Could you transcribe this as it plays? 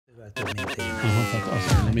váltó, mint én. Tehát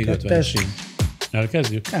azt mondom, még 50 sincs.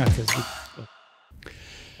 Elkezdjük? Elkezdjük.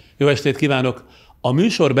 Jó estét kívánok! A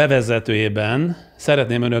műsor bevezetőjében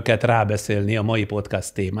szeretném önöket rábeszélni a mai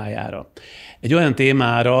podcast témájára. Egy olyan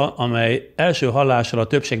témára, amely első hallásra a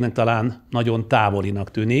többségnek talán nagyon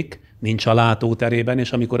távolinak tűnik, nincs a látóterében,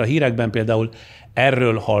 és amikor a hírekben például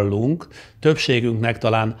erről hallunk, többségünknek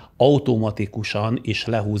talán automatikusan is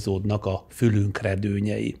lehúzódnak a fülünkre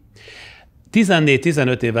dőnyei.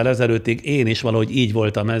 14-15 évvel ezelőttig én is valahogy így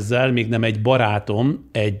voltam ezzel, míg nem egy barátom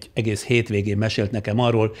egy egész hétvégén mesélt nekem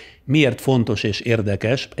arról, miért fontos és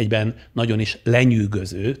érdekes, egyben nagyon is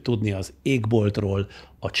lenyűgöző tudni az égboltról,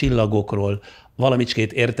 a csillagokról,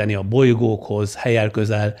 valamicskét érteni a bolygókhoz, helyel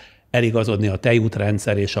közel eligazodni a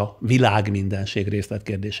tejútrendszer és a világ mindenség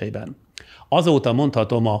részletkérdéseiben. Azóta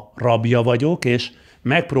mondhatom, a rabja vagyok, és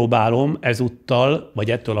megpróbálom ezúttal,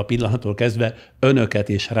 vagy ettől a pillanattól kezdve önöket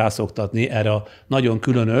is rászoktatni erre a nagyon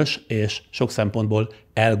különös és sok szempontból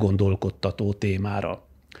elgondolkodtató témára.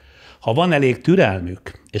 Ha van elég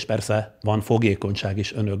türelmük, és persze van fogékonyság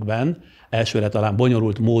is önökben, elsőre talán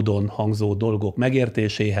bonyolult módon hangzó dolgok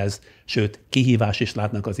megértéséhez, sőt, kihívás is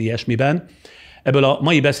látnak az ilyesmiben, ebből a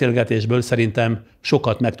mai beszélgetésből szerintem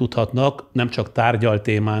sokat megtudhatnak, nem csak tárgyalt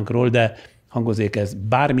témánkról, de hangozzék ez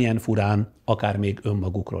bármilyen furán, akár még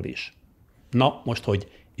önmagukról is. Na, most, hogy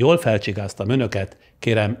jól felcsigáztam önöket,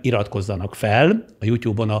 kérem iratkozzanak fel a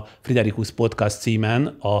YouTube-on a Friderikusz Podcast címen,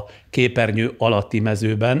 a képernyő alatti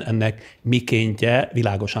mezőben, ennek mikéntje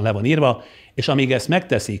világosan le van írva, és amíg ezt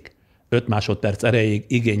megteszik, 5 másodperc erejéig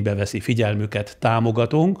igénybe veszi figyelmüket,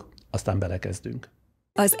 támogatunk, aztán belekezdünk.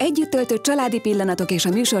 Az együtt töltött családi pillanatok és a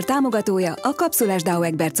műsor támogatója a kapszulás DAO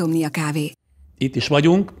Egberts Omnia kávé. Itt is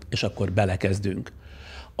vagyunk, és akkor belekezdünk.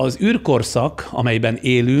 Az űrkorszak, amelyben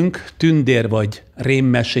élünk, tündér vagy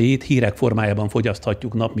rémmeséit hírek formájában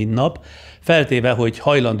fogyaszthatjuk nap mint nap, feltéve, hogy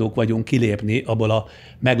hajlandók vagyunk kilépni abból a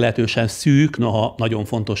meglehetősen szűk, noha nagyon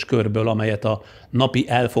fontos körből, amelyet a napi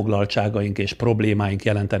elfoglaltságaink és problémáink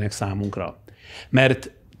jelentenek számunkra.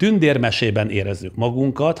 Mert tündérmesében érezzük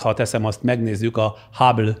magunkat, ha teszem azt, megnézzük a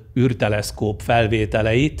Hubble űrteleszkóp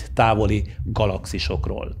felvételeit távoli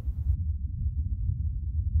galaxisokról.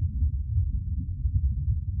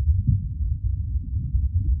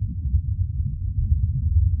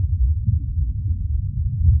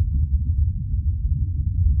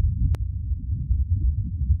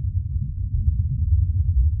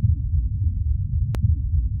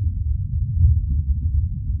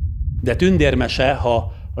 De tündérmese,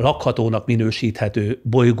 ha lakhatónak minősíthető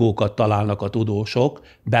bolygókat találnak a tudósok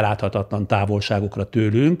beláthatatlan távolságokra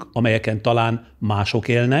tőlünk, amelyeken talán mások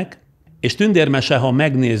élnek, és tündérmese, ha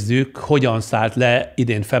megnézzük, hogyan szállt le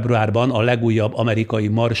idén februárban a legújabb amerikai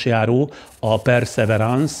marsjáró, a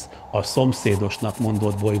Perseverance, a szomszédosnak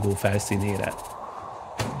mondott bolygó felszínére.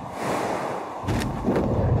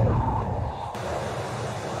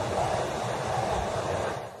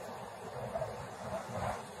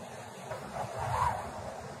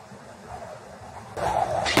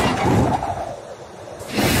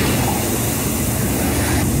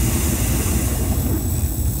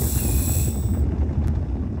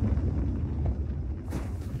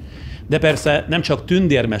 De persze nem csak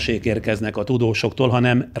tündérmesék érkeznek a tudósoktól,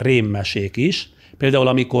 hanem rémmesék is. Például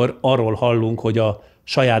amikor arról hallunk, hogy a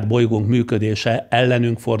saját bolygónk működése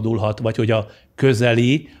ellenünk fordulhat, vagy hogy a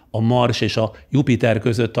közeli, a Mars és a Jupiter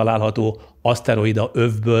között található aszteroida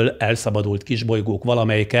övből elszabadult kisbolygók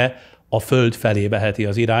valamelyike a Föld felé veheti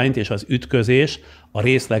az irányt, és az ütközés a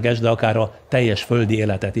részleges, de akár a teljes földi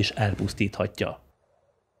életet is elpusztíthatja.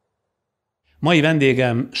 Mai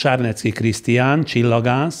vendégem Sárneczky Krisztián,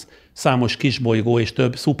 csillagász, számos kisbolygó és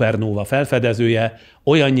több szupernóva felfedezője,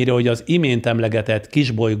 olyannyira, hogy az imént emlegetett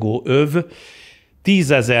kisbolygó öv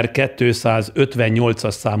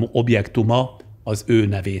 10.258-as számú objektuma az ő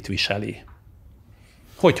nevét viseli.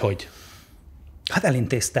 Hogy? Hát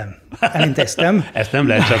elintéztem. Ezt nem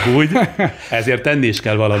lehet csak úgy, ezért tenni is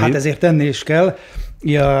kell valamit. Hát ezért tenni is kell.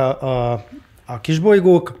 A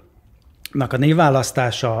kisbolygóknak a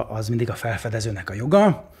névválasztása az mindig a felfedezőnek a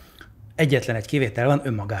joga. Egyetlen egy kivétel van,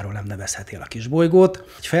 önmagáról nem nevezheti el a kisbolygót.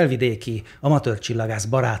 Egy felvidéki amatőr csillagász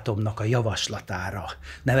barátomnak a javaslatára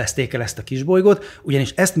nevezték el ezt a kisbolygót,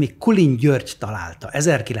 ugyanis ezt még Kulin György találta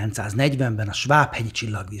 1940-ben a Svábhegyi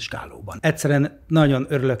csillagvizsgálóban. Egyszerűen nagyon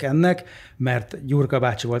örülök ennek, mert Gyurka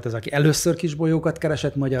bácsi volt az, aki először kisbolygókat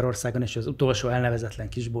keresett Magyarországon, és az utolsó elnevezetlen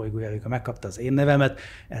kisbolygója, amikor megkapta az én nevemet,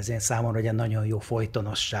 ezért számomra egy nagyon jó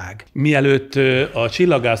folytonosság. Mielőtt a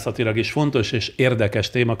csillagászatilag is fontos és érdekes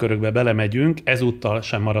témakörökbe belemegyünk, ezúttal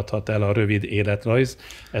sem maradhat el a rövid életrajz,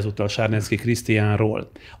 ezúttal Sárneczky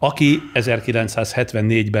Krisztiánról, aki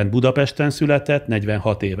 1974-ben Budapesten született,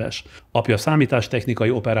 46 éves. Apja számítástechnikai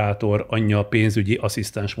operátor, anyja pénzügyi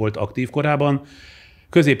asszisztens volt aktív korában.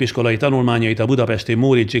 Középiskolai tanulmányait a budapesti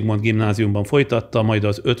Móricz Zsigmond gimnáziumban folytatta, majd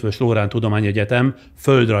az Eötvös Loránd Tudományegyetem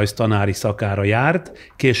földrajz tanári szakára járt,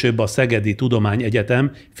 később a Szegedi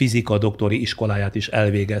Tudományegyetem fizika doktori iskoláját is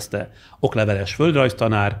elvégezte. Okleveles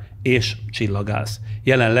földrajztanár és csillagász.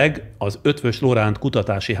 Jelenleg az Eötvös Loránd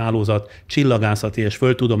Kutatási Hálózat Csillagászati és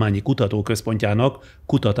Földtudományi Kutatóközpontjának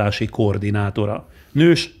kutatási koordinátora.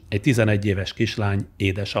 Nős, egy 11 éves kislány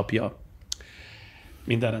édesapja.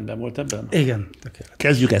 Minden rendben volt ebben? Igen, tökéletes.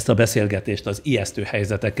 Kezdjük ezt a beszélgetést az ijesztő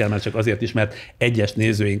helyzetekkel, mert csak azért is, mert egyes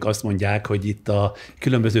nézőink azt mondják, hogy itt a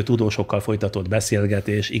különböző tudósokkal folytatott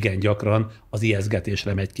beszélgetés igen gyakran az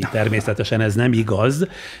ijesztgetésre megy ki. Természetesen ez nem igaz,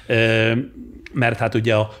 mert hát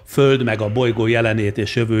ugye a Föld meg a bolygó jelenét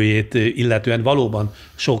és jövőjét illetően valóban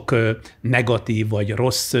sok negatív vagy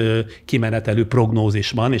rossz kimenetelű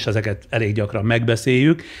prognózis van, és ezeket elég gyakran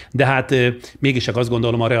megbeszéljük, de hát mégis csak azt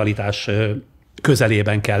gondolom, a realitás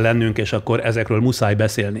közelében kell lennünk, és akkor ezekről muszáj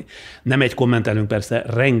beszélni. Nem egy kommentelünk persze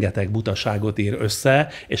rengeteg butaságot ír össze,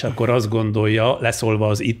 és akkor azt gondolja, leszólva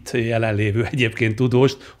az itt jelenlévő egyébként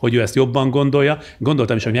tudóst, hogy ő ezt jobban gondolja.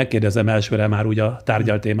 Gondoltam is, hogy megkérdezem elsőre már úgy a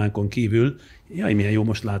tárgyalt témánkon kívül. Jaj, milyen jó,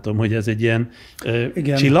 most látom, hogy ez egy ilyen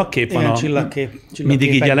csillagkép van. Igen, csillagkép.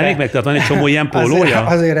 Mindig így jelenik meg? Tehát van egy csomó ilyen pólója?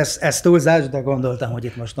 Azért ez túlzás, de gondoltam, hogy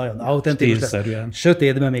itt most nagyon autentikus. Stílszerűen.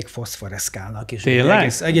 Sötétben még foszforeszkálnak is.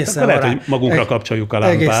 Tényleg? Egészen lehet, hogy magunkra kapcsoljuk a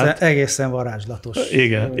lámpát. Egészen varázslatos.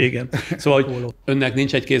 Igen. Szóval, hogy önnek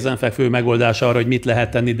nincs egy kézenfekvő megoldása arra, hogy mit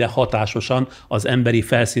lehet tenni, de hatásosan az emberi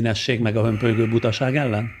felszínesség meg a hömpölygő butaság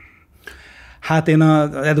ellen? Hát én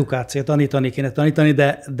az edukációt kéne tanítani,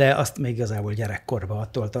 de azt még igazából gyerekkorban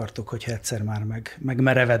attól tartok, hogyha egyszer már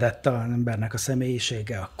megmerevedett az embernek a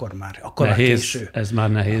személyisége, akkor már késő. Ez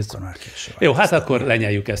már nehéz. Akkor már késő. Jó, hát akkor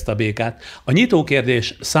lenyeljük ezt a békát. A nyitó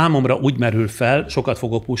kérdés számomra úgy merül fel, sokat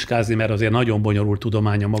fogok puskázni, mert azért nagyon bonyolult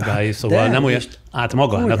tudománya magáé, szóval nem olyan,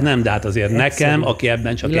 magának nem, de hát azért nekem, aki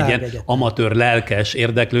ebben csak egy ilyen amatőr, lelkes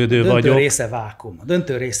érdeklődő vagyok. Döntő része vákum, a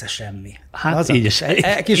döntő része semmi. Hát így is.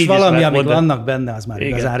 Kis valami, amik vannak benne, az már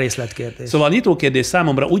igazán részletkérdés. Szóval a nyitókérdés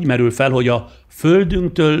számomra úgy merül fel, hogy a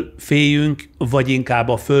Földünktől féljünk, vagy inkább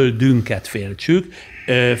a Földünket féltsük.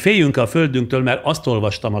 Féljünk a Földünktől, mert azt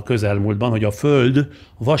olvastam a közelmúltban, hogy a Föld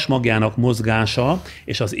vasmagjának mozgása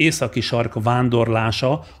és az Északi-sark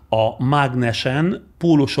vándorlása a mágnesen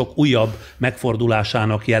pólusok újabb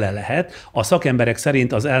megfordulásának jele lehet. A szakemberek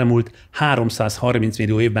szerint az elmúlt 330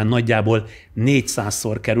 millió évben nagyjából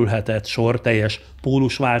 400-szor kerülhetett sor teljes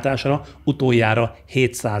pólusváltásra, utoljára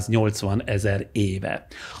 780 000 éve.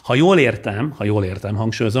 Ha jól értem,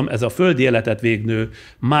 hangsúlyozom, ez a földi életet végnő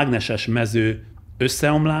mágneses mező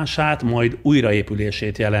összeomlását, majd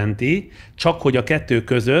újraépülését jelenti, csak hogy a kettő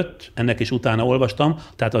között, ennek is utána olvastam,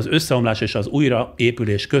 tehát az összeomlás és az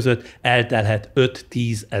újraépülés között eltelhet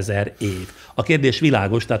 5-10 000 év. A kérdés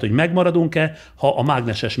világos, tehát hogy megmaradunk-e, ha a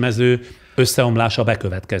mágneses mező összeomlása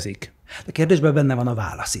bekövetkezik? A kérdésben benne van a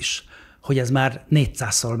válasz is, hogy ez már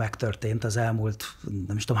 400-szor megtörtént az elmúlt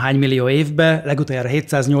nem is tudom hány millió évben, legutoljára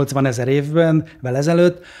 780 000 évben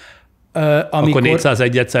ezelőtt, akkor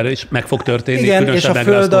 401-szer is meg fog történni. Igen, és a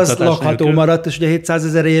Föld az lakható maradt, és ugye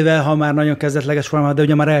 700 000 éve, ha már nagyon kezdetleges folyamat, de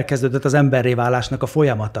ugye már elkezdődött az emberré válásnak a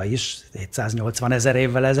folyamata is 780 000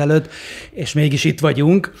 évvel ezelőtt, és mégis itt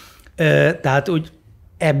vagyunk. Tehát úgy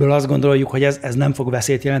ebből azt gondoljuk, hogy ez nem fog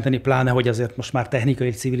veszélyt jelenteni, pláne, hogy azért most már technikai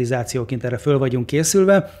civilizációként erre föl vagyunk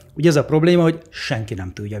készülve. Ugye ez a probléma, hogy senki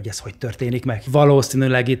nem tudja, hogy ez hogy történik meg.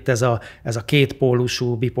 Valószínűleg itt ez a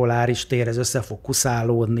kétpólusú, bipoláris tér, ez össze fog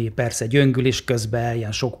kuszálódni, persze gyöngülés közben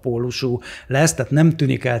ilyen sokpólusú lesz, tehát nem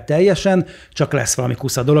tűnik el teljesen, csak lesz valami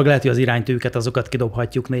kusza dolog. Lehet, hogy az iránytűket, azokat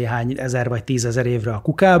kidobhatjuk néhány 1000 vagy 10 000 évre a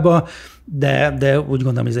kukába, de úgy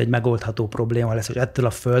gondolom, hogy ez egy megoldható probléma lesz, hogy ettől a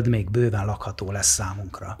Föld még bőven lakható lesz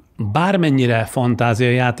számunkra. Bármennyire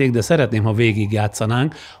fantáziajáték, de szeretném, ha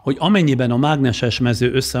végigjátszanánk, hogy amennyiben a mágneses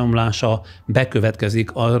mező összeomlása bekövetkezik,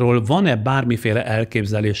 arról van-e bármiféle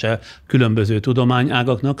elképzelése különböző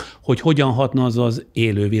tudományágaknak, hogy hogyan hatna az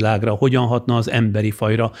élővilágra, hogyan hatna az emberi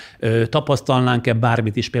fajra, tapasztalnánk-e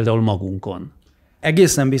bármit is például magunkon?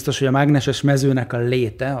 Egészen biztos, hogy a mágneses mezőnek a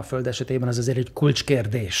léte a Föld esetében az azért egy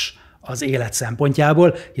kulcskérdés az élet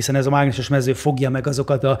szempontjából, hiszen ez a mágneses mező fogja meg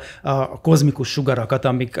azokat a kozmikus sugarakat,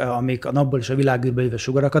 amik a napból és a világűrből jövő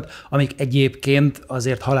sugarakat, amik egyébként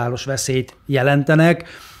azért halálos veszélyt jelentenek.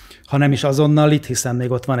 ha nem is azonnal, hiszen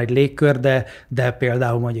még ott van egy légkör, de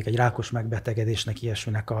például mondjuk egy rákos megbetegedésnek,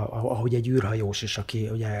 ilyesminek, ahogy egy űrhajós is, aki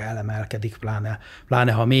ugye elemelkedik,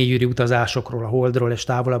 pláne ha mélyűri utazásokról, a Holdról és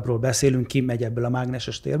távolabbról beszélünk, kimegy ebből a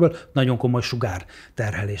mágneses térből, nagyon komoly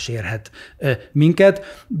sugárterhelés érhet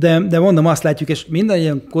minket, de mondom, azt látjuk, és minden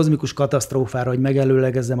ilyen kozmikus katasztrófára, hogy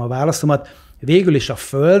megelőlegezzem a válaszomat, végül is a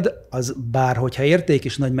Föld, az bár hogyha érték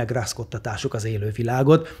is nagy megrázkodtatásuk az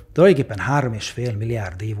élővilágot, tulajdonképpen 3,5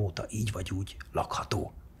 milliárd év óta így vagy úgy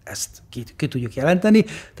lakható. Ezt ki tudjuk jelenteni,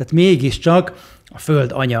 tehát mégiscsak a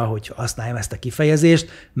Föld anya, hogy használjam ezt a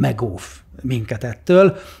kifejezést, megóv minket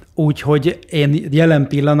ettől, úgyhogy én jelen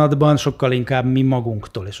pillanatban sokkal inkább mi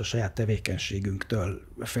magunktól és a saját tevékenységünktől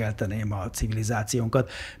félteném a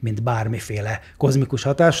civilizációnkat, mint bármiféle kozmikus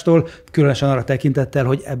hatástól, különösen arra tekintettel,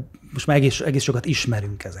 hogy most már egész sokat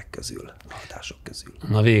ismerünk ezek közül, a hatások közül.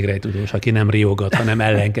 Na végre egy tudós, aki nem riogat, hanem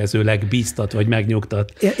ellenkezőleg bíztat vagy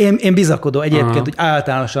megnyugtat. Én bizakodó egyébként, hogy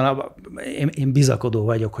általánosan én bizakodó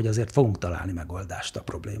vagyok, hogy azért fogunk találni megoldást a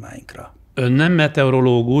problémáinkra. Ön nem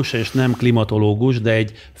meteorológus és nem klimatológus, de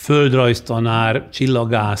egy földrajztanár,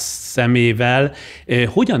 csillagász szemével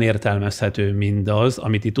hogyan értelmezhető mindaz,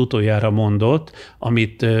 amit itt utoljára mondott,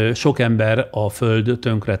 amit sok ember a Föld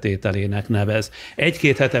tönkretételének nevez?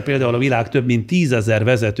 Egy-két hete például a világ több mint 10 000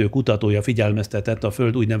 vezető kutatója figyelmeztetett a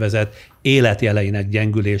Föld úgynevezett életjeleinek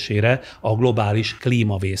gyengülésére, a globális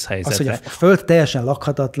klímavészhelyzetre. Az, hogy a Föld teljesen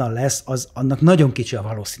lakhatatlan lesz, annak nagyon kicsi a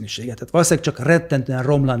valószínűsége. Tehát valószínűleg csak rettentően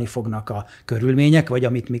romlani fognak a körülmények, vagy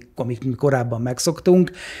amit mi korábban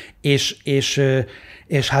megszoktunk, és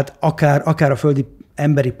hát akár a földi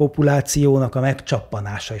emberi populációnak a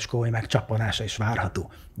megcsappanása és komoly megcsappanása is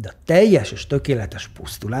várható. De a teljes és tökéletes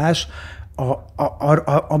pusztulás,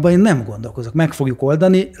 abban én nem gondolkozok. Meg fogjuk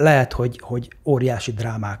oldani, lehet, hogy óriási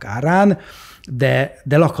drámák árán, de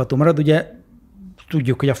lakható marad. Ugye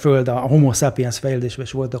tudjuk, hogy a Föld, a Homo sapiens fejlődésben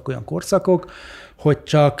is voltak olyan korszakok, hogy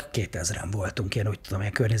csak 2000-en voltunk, én úgy tudom,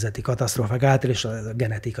 ilyen környezeti katasztrófák által, és a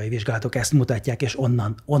genetikai vizsgálatok ezt mutatják, és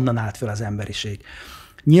onnan állt fel az emberiség.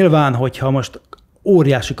 Nyilván, hogyha most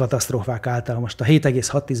óriási katasztrófák által, most a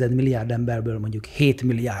 7,6 milliárd emberből mondjuk 7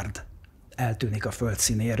 milliárd eltűnik a Föld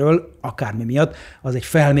színéről, akármi miatt, az egy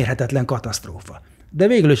felmérhetetlen katasztrófa. De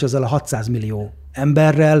végül is ezzel a 600 millió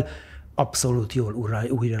emberrel abszolút jól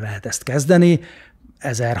újra lehet ezt kezdeni.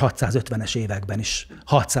 1650-es években is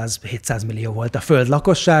 600-700 millió volt a Föld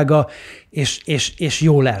lakossága, és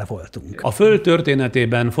jól el voltunk. A Föld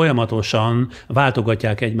történetében folyamatosan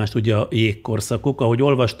váltogatják egymást ugye a jégkorszakok, ahogy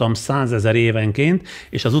olvastam 100 000 évenként,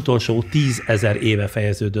 és az utolsó 10 000 éve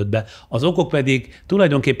fejeződött be. Az okok pedig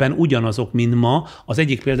tulajdonképpen ugyanazok, mint ma. Az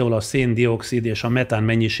egyik például a szén-dioxid és a metán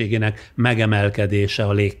mennyiségének megemelkedése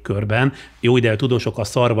a légkörben. Jó ideje tudósok a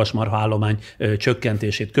szarvasmarha állomány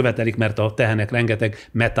csökkentését követelik, mert a tehenek rengeteg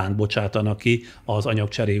metánt bocsátanak ki az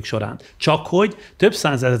anyagcseréjük során. Csak hogy több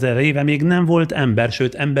 100 000 éve még nem volt ember,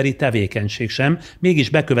 sőt emberi tevékenység sem, mégis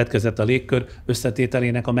bekövetkezett a légkör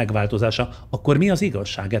összetételének a megváltozása. Akkor mi az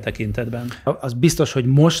igazság e tekintetben? Az biztos, hogy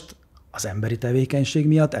most az emberi tevékenység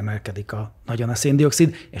miatt emelkedik nagyon a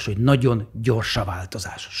szén-dioxid, és hogy nagyon gyors a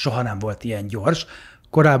változás. Soha nem volt ilyen gyors.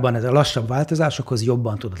 Korábban ez a lassabb változásokhoz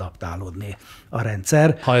jobban tud adaptálódni a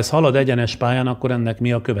rendszer. Ha ez halad egyenes pályán, akkor ennek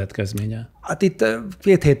mi a következménye? Hát itt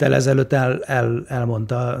 2 héttel ezelőtt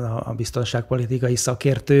elmondta a biztonságpolitikai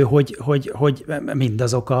szakértő, hogy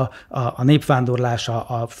mindazok a népvándorlása,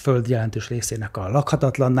 a Föld jelentős részének a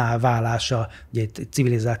lakhatatlanná válása, ugye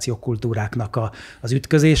civilizációk, kultúráknak az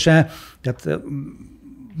ütközése. Tehát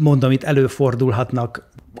mondom, itt előfordulhatnak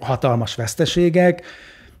hatalmas veszteségek,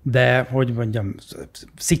 de, hogy mondjam,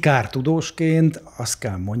 szikár tudósként azt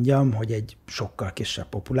kell mondjam, hogy egy sokkal kisebb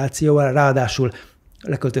populációval, ráadásul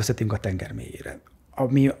leköltözhetünk a tenger mélyére.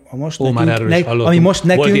 Ami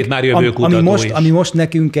most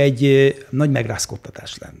nekünk egy nagy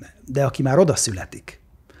megrázkodtatás lenne. De aki már oda születik,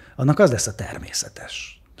 annak az lesz a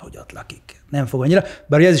természetes, hogy ott lakik. Nem fog annyira.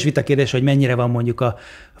 Bár ez is vitakérdés, hogy mennyire van mondjuk a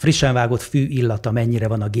frissen vágott fű illata, mennyire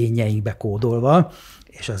van a génjeinkbe kódolva,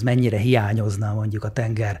 és az mennyire hiányozna mondjuk a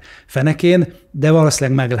tenger fenekén, de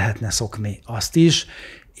valószínűleg meg lehetne szokni azt is,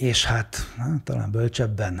 és hát talán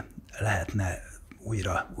bölcsebben lehetne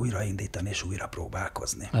újra indítani és újra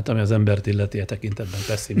próbálkozni. Hát ami az embert illeti, a tekintetben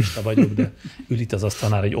pessimista vagyok, de ül itt az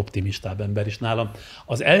asztalnál egy optimistább ember is nálam.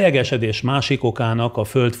 Az eljegesedés másik okának a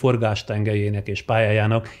Föld forgástengelyének és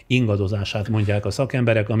pályájának ingadozását mondják a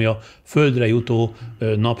szakemberek, ami a Földre jutó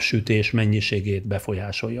napsütés mennyiségét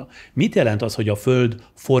befolyásolja. Mit jelent az, hogy a Föld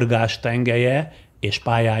forgástengelye és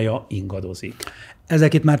pályája ingadozik?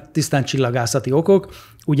 Ezek itt már tisztán csillagászati okok.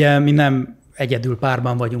 Ugye mi nem egyedül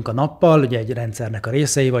párban vagyunk a nappal, ugye egy rendszernek a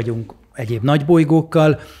részei vagyunk, egyéb nagy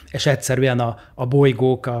bolygókkal, és egyszerűen a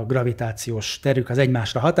bolygók, a gravitációs terük az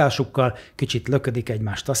egymásra hatásukkal kicsit löködik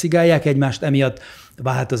egymást, taszigálják egymást, emiatt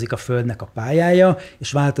változik a Földnek a pályája,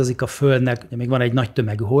 és változik a Földnek, még van egy nagy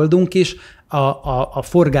tömegű holdunk is, a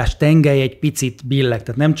forgás tengely egy picit billeg,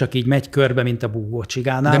 tehát nem csak így megy körbe, mint a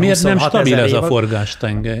búvócsigánál. De miért nem stabil ez a forgás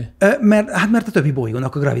tengely? Mert a többi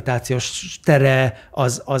bolygónak a gravitációs tere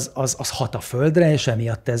az hat a Földre, és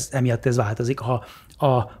emiatt ez változik.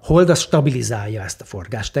 A hold az stabilizálja ezt a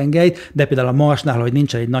forgástengelyt, de például a Marsnál, hogy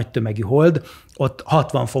nincs egy nagy tömegű hold, ott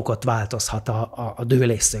 60 fokot változhat a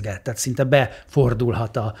dőlésszöge, tehát szinte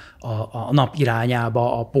befordulhat a nap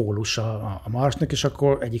irányába a pólus a Marsnak, és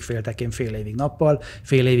akkor egyik féltekén fél évig nappal,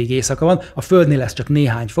 fél évig éjszaka van. A Földnél lesz csak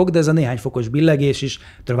néhány fok, de ez a néhány fokos billegés is,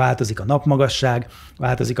 változik a napmagasság,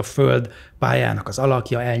 változik a Föld pályának az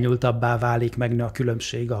alakja, elnyúltabbá válik, megnő a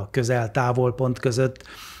különbség a közel-távolpont között.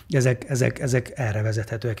 Ezek erre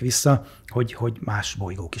vezethetőek vissza, hogy más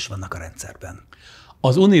bolygók is vannak a rendszerben.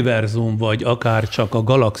 Az univerzum, vagy akár csak a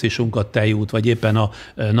galaxisunk, a tejút, vagy éppen a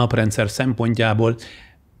naprendszer szempontjából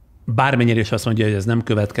bármennyire is azt mondja, hogy ez nem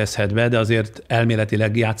következhet be, de azért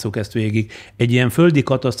elméletileg játsszuk ezt végig. Egy ilyen földi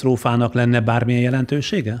katasztrófának lenne bármilyen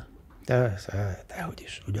jelentősége? Dehogy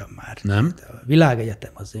is, ugyan már. Nem? A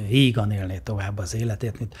világegyetem az hígan élné tovább az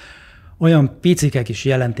életét, mint olyan picikek is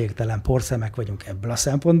jelentéktelen porszemek vagyunk ebből a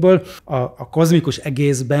szempontból. A kozmikus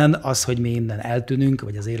egészben az, hogy mi innen eltűnünk,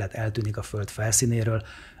 vagy az élet eltűnik a Föld felszínéről,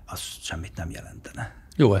 az semmit nem jelentene.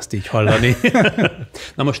 Jó ezt így hallani.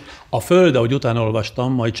 Na most a Föld, ahogy utána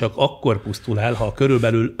olvastam, majd csak akkor pusztul el, ha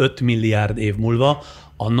körülbelül 5 milliárd év múlva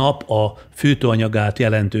a nap a fűtőanyagát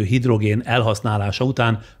jelentő hidrogén elhasználása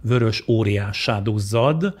után vörös óriássá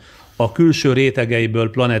duzzad, a külső rétegeiből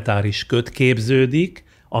planetáris köd képződik,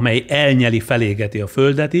 amely elnyeli, felégeti a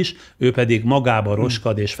Földet is, ő pedig magába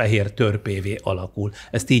roskad és fehér törpévé alakul.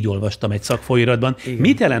 Ezt így olvastam egy szakfolyiratban. Igen.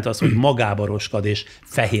 Mit jelent az, hogy magába roskad és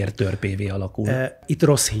fehér törpévé alakul? Itt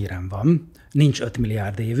rossz hírem van. Nincs 5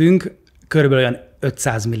 milliárd évünk, körülbelül olyan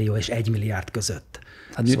 500 millió és 1 milliárd között.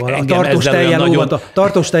 Hát szóval a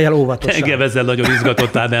tartós tejjel óvatosan. Engem ezzel nagyon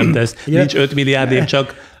izgatottá nem tesz. Nincs 5 milliárd év,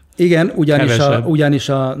 csak igen, ugyanis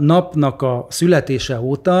a napnak a születése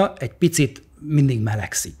óta egy picit mindig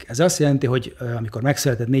melegszik. Ez azt jelenti, hogy amikor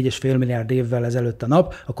megszületett 4,5 milliárd évvel ezelőtt a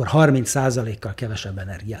nap, akkor 30%-kal kevesebb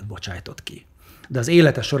energiát bocsájtott ki. De az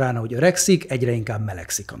élete során, ahogy öregszik, egyre inkább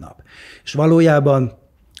melegszik a nap. És valójában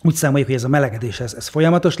úgy számoljuk, hogy ez a melegedés ez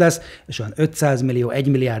folyamatos lesz, és olyan 500 millió, 1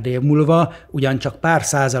 milliárd év múlva ugyancsak pár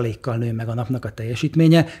százalékkal nő meg a napnak a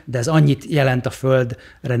teljesítménye, de ez annyit jelent a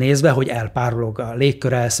Földre nézve, hogy elpárolog, a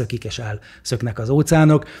légkör elszökik, és elszöknek az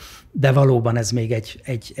óceánok, de valóban ez még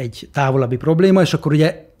egy távolabbi probléma, és akkor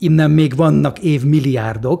ugye innen még vannak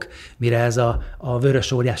évmilliárdok, mire ez a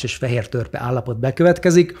vörös óriás és fehér törpe állapot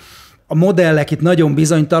bekövetkezik. A modellek itt nagyon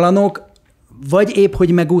bizonytalanok, vagy épp,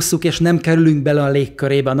 hogy megússzuk, és nem kerülünk bele a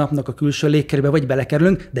légkörébe, a napnak a külső légkörébe, vagy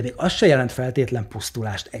belekerülünk, de még az se jelent feltétlen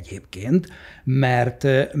pusztulást egyébként,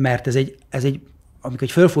 mert ez egy amikor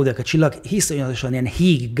fölfordulják a csillag, hiszonyosan ilyen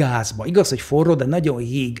híg gázba. Igaz, hogy forró, de nagyon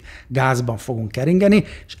híg gázban fogunk keringeni,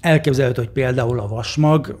 és elképzelhető, hogy például a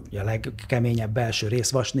vasmag, a legkeményebb belső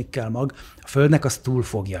rész vasnikkel mag, a Földnek az túl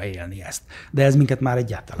fogja élni ezt. De ez minket már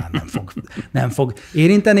egyáltalán nem fog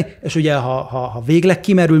érinteni, és ugye ha végleg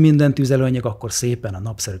kimerül minden tüzelőanyag, akkor szépen a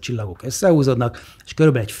napszerű csillagok összehúzódnak, és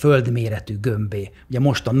körülbelül egy földméretű gömbé. Ugye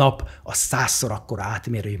most a nap a 100-szor akkora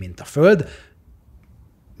átmérőjű, mint a Föld,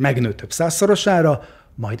 megnő több százszorosára,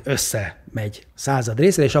 majd összemegy század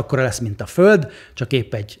részre, és akkora lesz, mint a Föld, csak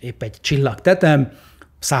épp egy csillagtetem,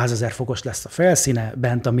 100 000 fokos lesz a felszíne,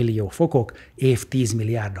 bent a millió fokok, év 10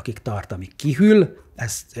 milliárdokig tart, amíg kihűl,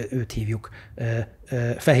 őt hívjuk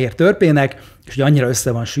fehér törpének, és ugye annyira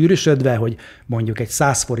össze van sűrűsödve, hogy mondjuk egy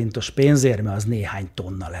 100 forintos pénzérme az néhány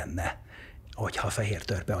tonna lenne, hogyha a fehér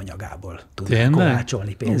törpe anyagából tudnak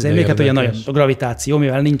kovácsolni pénzérméket, ugye nagyon a gravitáció,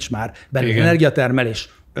 mivel nincs már belül energiatermelés,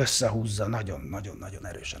 összehúzza nagyon-nagyon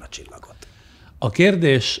erősen a csillagot. A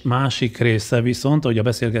kérdés másik része viszont, ahogy a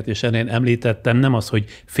beszélgetés elején említettem, nem az, hogy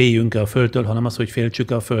féljünk-e a Földtől, hanem az, hogy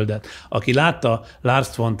féltsük-e a Földet. Aki látta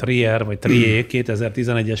Lars von Trier, vagy Trier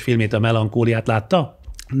 2011-es filmét, a Melankóliát, látta?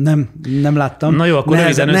 Nem láttam. Na jó, akkor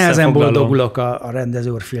nehezen boldogulok a rendező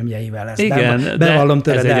úr filmjeivel. Ezt igen, bevallom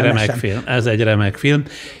tőled, ez egy remek film.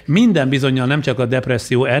 Minden bizonnyal nem csak a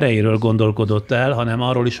depresszió erejéről gondolkodott el, hanem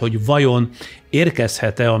arról is, hogy vajon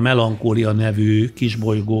érkezhet-e a melankólia nevű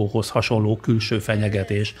kisbolygóhoz hasonló külső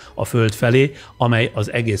fenyegetés a Föld felé, amely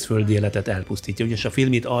az egész földi életet elpusztítja. És a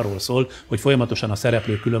film itt arról szól, hogy folyamatosan a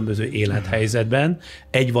szereplők különböző élethelyzetben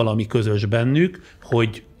egy valami közös bennük,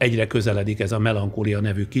 hogy egyre közeledik ez a melankólia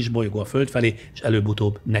nevű kisbolygó a Föld felé, és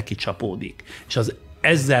előbb-utóbb neki csapódik. És az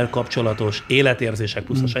ezzel kapcsolatos életérzések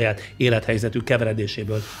plusz a saját élethelyzetük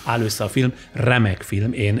keveredéséből áll össze a film. Remek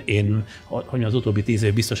film. Én az utóbbi 10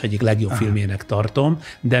 év biztos egyik legjobb filmjének tartom,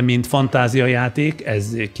 de mint fantáziajáték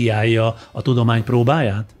ez kiállja a tudomány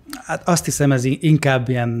próbáját? Hát azt hiszem, ez inkább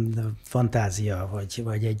ilyen fantázia,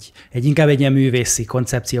 vagy inkább egy ilyen művészi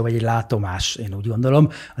koncepció, vagy egy látomás, én úgy gondolom.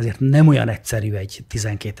 Azért nem olyan egyszerű egy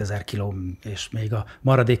 12 000 kiló és még a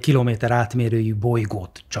maradék kilométer átmérőjű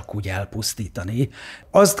bolygót csak úgy elpusztítani.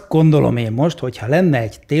 Azt gondolom én most, hogyha lenne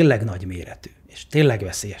egy tényleg nagy méretű és tényleg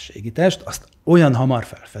veszélyes égitest, azt olyan hamar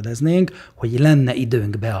felfedeznénk, hogy lenne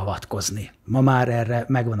időnk beavatkozni. Ma már erre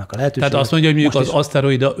megvannak a lehetőségek. Tehát azt mondja, hogy mondjuk az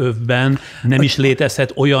aszteroida övben nem is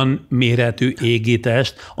létezhet olyan méretű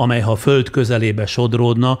égitest, amely ha a Föld közelébe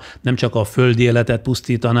sodródna, nem csak a földi életet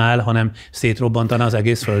pusztítaná el, hanem szétrobbantaná az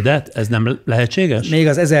egész Földet? Ez nem lehetséges? Még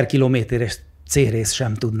az 1000 kilométeres C-rész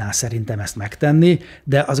sem tudná szerintem ezt megtenni,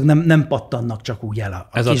 de azok nem pattannak csak úgy el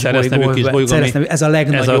ez a Ceres-nevű kisbolygó, ez a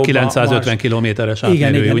legnagyobb. Ez a 950 kilométeres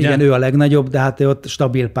átmérőjű, ugye? Igen, ő a legnagyobb, de hát ő ott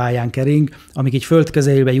stabil pályán kering. Amik így Föld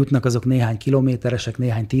közelébe jutnak, azok néhány kilométeresek,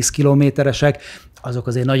 néhány 10 kilométeresek, azok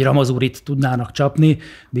azért nagy ramazúrit tudnának csapni,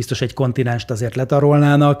 biztos egy kontinenst azért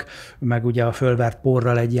letarolnának, meg ugye a fölvert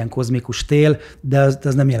porral egy ilyen kozmikus tél, de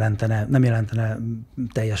az nem jelentene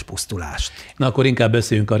teljes pusztulást. Na akkor inkább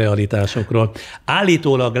beszéljünk a realitásokról.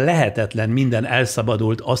 Állítólag lehetetlen minden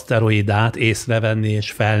elszabadult aszteroidát észrevenni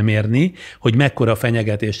és felmérni, hogy mekkora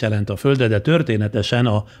fenyegetést jelent a Földre, de történetesen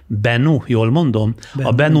a Bennu, jól mondom,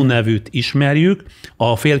 a Bennu nevűt ismerjük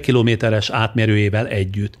a félkilométeres átmérőjével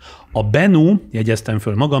együtt. A Bennu, jegyeztem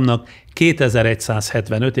föl magamnak,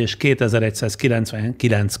 2175 és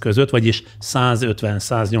 2199 között, vagyis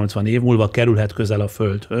 150-180 év múlva kerülhet közel a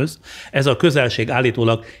Földhöz. Ez a közelség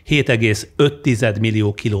állítólag 7,5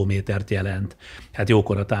 millió kilométert jelent. Hát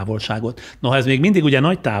jókora távolságot. Noha ez még mindig ugye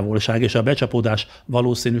nagy távolság, és a becsapódás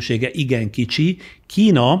valószínűsége igen kicsi.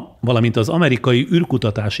 Kína, valamint az amerikai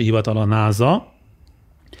űrkutatási hivatal, a NASA,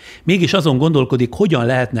 mégis azon gondolkodik, hogyan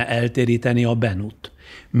lehetne eltéríteni a Bennut.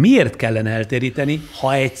 Miért kellene eltéríteni,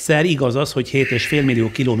 ha egyszer igaz az, hogy 7,5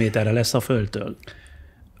 millió kilométerre lesz a Földtől?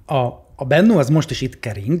 A Bennu az most is itt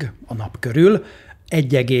kering a nap körül,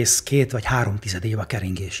 1,2 vagy 3 év a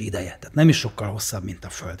keringési ideje. Tehát nem is sokkal hosszabb, mint a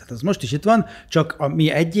Föld. Tehát az most is itt van, csak a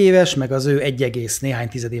mi 1 éves, meg az ő 1, néhány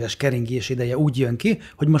éves keringési ideje úgy jön ki,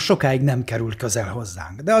 hogy most sokáig nem kerül közel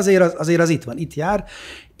hozzánk. De azért az itt van, itt jár,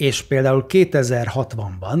 és például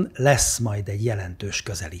 2060-ban lesz majd egy jelentős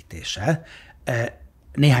közelítése,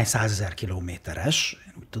 néhány 100 000 kilométeres,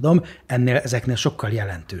 én úgy tudom, ezeknél sokkal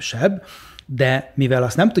jelentősebb, de mivel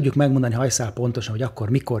azt nem tudjuk megmondani hajszál pontosan, hogy akkor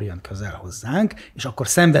mikor jön közel hozzánk, és akkor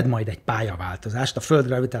szenved majd egy pályaváltozást, a Föld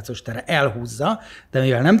gravitációs tere elhúzza, de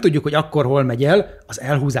mivel nem tudjuk, hogy akkor hol megy el, az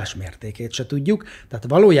elhúzás mértékét se tudjuk, tehát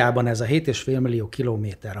valójában ez a 7,5 millió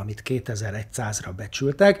kilométer, amit 2100-ra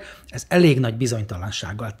becsültek, ez elég nagy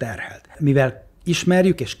bizonytalansággal terhelt. Mivel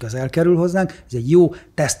ismerjük és közel kerül hozzánk, ez egy jó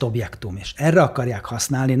tesztobjektum, és erre akarják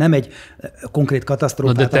használni, nem egy konkrét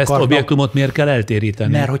katasztrófát akarnak. De tesztobjektumot miért kell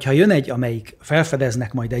eltéríteni? Mert hogyha jön egy, amelyik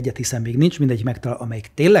felfedeznek majd egyet, hiszen még nincs mindegy megtalál,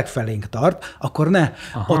 amelyik tényleg felénk tart, akkor ne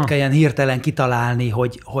ott kelljen hirtelen kitalálni,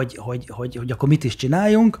 hogy akkor mit is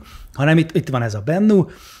csináljunk, hanem itt van ez a Bennu,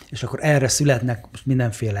 és akkor erre születnek most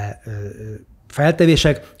mindenféle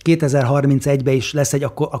feltevések. 2031-ben is lesz egy,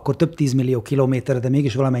 akkor több 10 millió kilométer, de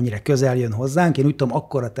mégis valamennyire közel jön hozzánk. Én úgy tudom,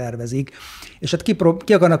 akkora tervezik. És hát ki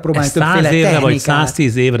akarnak próbálni többféle technikát. 100 évre vagy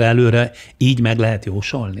 110 évre előre így meg lehet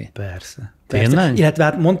jósolni? Persze. Tényleg? Illetve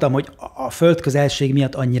hát mondtam, hogy a földközelség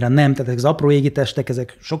miatt annyira nem, tehát az apró égitestek,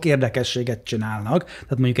 ezek sok érdekességet csinálnak,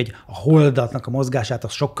 tehát mondjuk a holdatnak a mozgását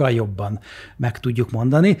azt sokkal jobban meg tudjuk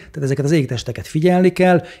mondani, tehát ezeket az égitesteket figyelni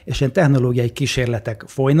kell, és ilyen technológiai kísérletek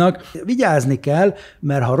folynak. Vigyázni kell,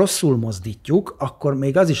 mert ha rosszul mozdítjuk, akkor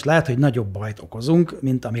még az is lehet, hogy nagyobb bajt okozunk,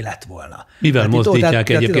 mint ami lett volna. Mivel mozdítják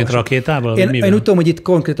egyébként, rakétával? Én úgy tudom, hogy itt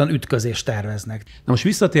konkrétan ütközést terveznek. Na most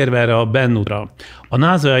visszatérve erre a Bennutra, a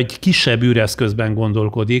NASA egy kisebb űreszközben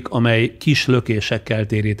gondolkodik, amely kis lökésekkel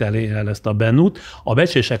téríti el ezt a Bennut. A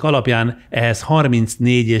becslések alapján ehhez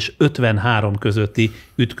 34 és 53 közötti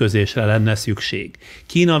ütközésre lenne szükség.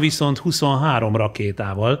 Kína viszont 23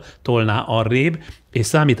 rakétával tolná arrébb, és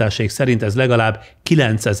számításaik szerint ez legalább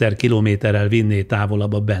 9000 kilométerrel vinné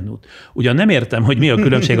távolabb a Benut. Ugyan nem értem, hogy mi a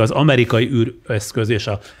különbség az amerikai űreszköz és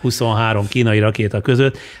a 23 kínai rakéta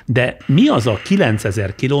között, de mi az a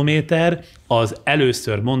 9000 kilométer az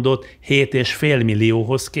először mondott 7,5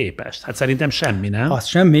 millióhoz képest? Hát szerintem semmi, nem? Az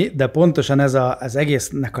semmi, de pontosan ez az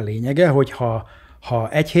egésznek a lényege, hogy ha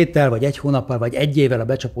egy héttel, vagy egy hónappal, vagy egy évvel a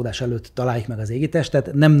becsapódás előtt találjuk meg az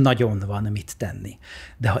égitestet, nem nagyon van mit tenni.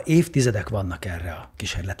 De ha évtizedek vannak erre a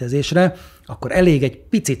kísérletezésre, akkor elég egy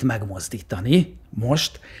picit megmozdítani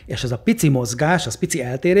most, és az a pici mozgás, az pici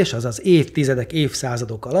eltérés, az az évtizedek,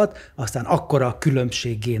 évszázadok alatt aztán akkora a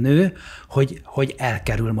különbséggé nő, hogy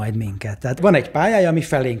elkerül majd minket. Tehát van egy pályája, ami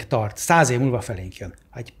felénk tart, 100 év múlva felénk jön.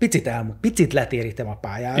 Ha egy picit letérítem a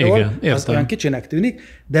pályáról, igen, az olyan kicsinek tűnik,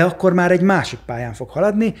 de akkor már egy másik pályán fog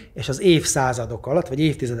haladni, és az évszázadok alatt, vagy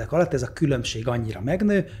évtizedek alatt ez a különbség annyira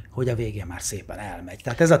megnő, hogy a végén már szépen elmegy.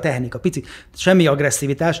 Tehát ez a technika, pici, semmi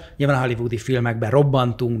agresszivitás, nyilván a hollywoodi filmekben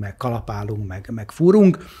robbantunk, meg kalapálunk, meg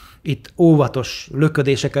fúrunk, itt óvatos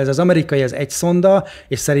löködésekkel, ez az amerikai, ez egy szonda,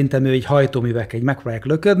 és szerintem ő egy hajtóművek megpróbálják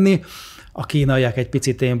löködni, a kínaiak egy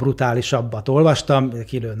picit én brutálisabbat olvastam,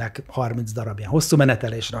 kilőnek 30 darab ilyen hosszú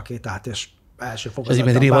menetelés rakétát, és első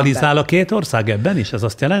fokozatban. Ez rivalizál a két ország ebben is? Ez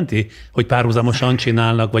azt jelenti, hogy párhuzamosan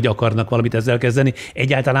csinálnak, vagy akarnak valamit ezzel kezdeni?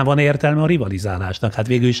 Egyáltalán van értelme a rivalizálásnak? Hát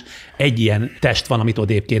végül is egy ilyen test van, amit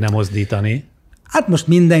odébb kéne mozdítani. Hát most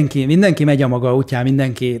mindenki megy a maga útján,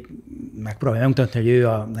 mindenki megpróbálja megmutatni, hogy ő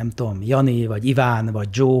a, nem tudom, Jani, vagy Iván, vagy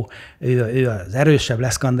Joe, ő az erősebb,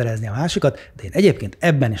 leszkanderezni a másikat, de én egyébként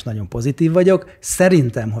ebben is nagyon pozitív vagyok.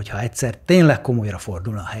 Szerintem, hogyha egyszer tényleg komolyra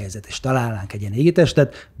fordulna a helyzet, és találnánk egy ilyen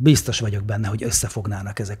égitestet, biztos vagyok benne, hogy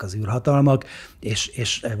összefognának ezek az űrhatalmak,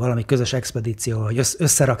 és valami közös expedíció, hogy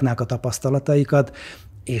összeraknák a tapasztalataikat,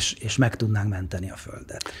 és meg tudnánk menteni a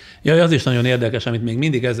Földet. Ja, az is nagyon érdekes, amit még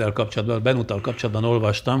mindig ezzel kapcsolatban, Benuttal kapcsolatban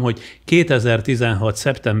olvastam, hogy 2016.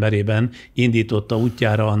 szeptemberében indította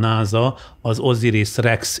útjára a NASA az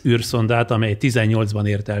OSIRIS-REx űrszondát, amely 18-ban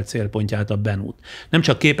ért el célpontját, a Benut. Nem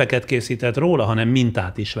csak képeket készített róla, hanem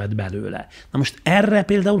mintát is vett belőle. Na most erre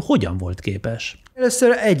például hogyan volt képes?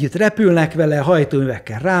 Először együtt repülnek vele,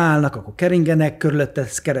 hajtóművekkel ráállnak, akkor keringenek körülötte,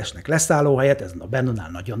 keresnek leszállóhelyet, ez a Benutnál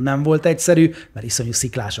nagyon nem volt egyszerű, mert iszonyú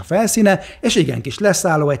sziklás a felszíne, és igen kis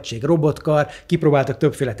leszállóegység, robotkar, kipróbáltak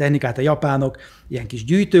többféle technikát a japánok, ilyen kis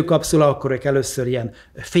gyűjtőkapszula, akkor ők először ilyen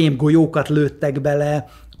fémgolyókat lőttek bele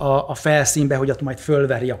a felszínbe, hogy ott majd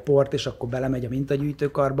fölveri a port, és akkor belemegy a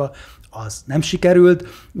mintagyűjtőkarba, az nem sikerült.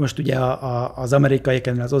 Most ugye az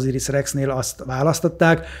amerikaiaknál, az OSIRIS-RExnél azt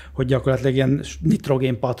választották, hogy gyakorlatilag ilyen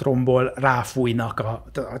nitrogénpatronból ráfújnak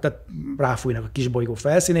a kisbolygó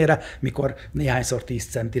felszínére, mikor néhányszor 10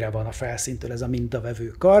 centire van a felszíntől ez a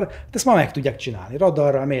mintavevő kar. De ezt ma meg tudják csinálni.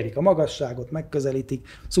 Radarral mérik a magasságot, megközelítik,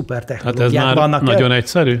 szuper technológiák hát ez vannak. Már nagyon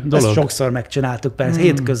egyszerű dolog. Ezt sokszor megcsináltuk, persze,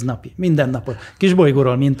 hétköznapi, minden napot.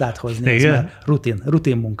 Kisbolygóról mintát hozni, ez már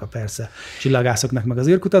rutin munka persze csillagászoknak, meg az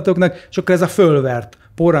űrkutatóknak, és akkor ez a fölvert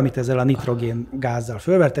por, amit ezzel a nitrogén gázzal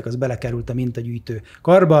fölvertek, az belekerült a mintagyűjtő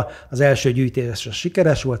karba, az első gyűjtés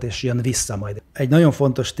sikeres volt, és jön vissza majd. Egy nagyon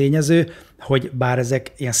fontos tényező, hogy bár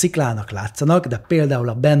ezek ilyen sziklának látszanak, de például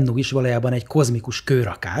a Bennu is valójában egy kozmikus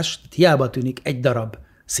kőrakás, hiába tűnik egy darab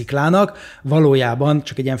sziklának, valójában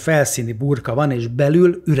csak egy ilyen felszíni burka van, és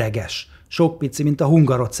belül üreges. Sok pici, mint a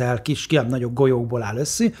hungarocell, kis, nagyobb golyókból áll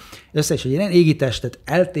össze, és egy ilyen égitestet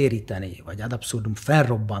eltéríteni, vagy ad abszurdum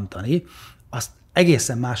felrobbantani, azt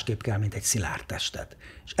egészen másképp kell, mint egy szilárd testet.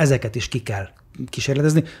 És ezeket is ki kell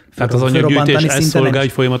kísérletezni. Tehát az anyaggyűjtés ezt szolgál,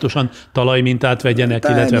 hogy folyamatosan talajmintát vegyenek,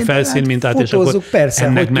 illetve felszínmintát, és akkor persze,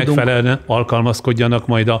 ennek megfelelően alkalmazkodjanak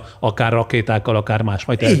majd akár rakétákkal, akár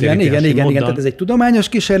másfajta eltérítési Igen, tehát ez egy tudományos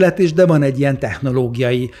kísérlet is, de van egy ilyen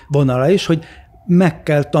technológiai vonala is, hogy meg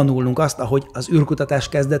kell tanulnunk azt, ahogy az űrkutatás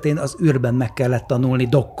kezdetén az űrben meg kellett tanulni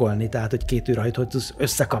dokkolni, tehát hogy két űrhajót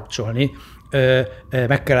összekapcsolni,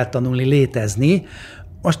 meg kellett tanulni létezni.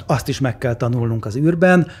 Most azt is meg kell tanulnunk az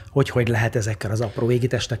űrben, hogy lehet ezekkel az apró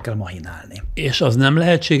égitestekkel mahinálni. És az nem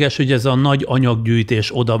lehetséges, hogy ez a nagy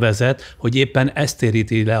anyaggyűjtés oda vezet, hogy éppen ezt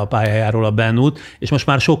téríti le a pályájáról a Benut, és most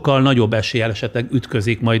már sokkal nagyobb eséllyel esetleg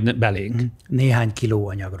ütközik majd belénk. Néhány kiló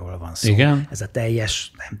anyagról van szó. Igen? Ez a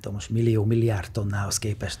teljes, nem tudom, most milliárd tonnához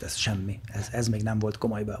képest ez semmi. Ez még nem volt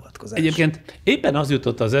komoly beavatkozás. Egyébként éppen az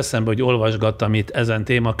jutott az eszembe, hogy olvasgattam itt ezen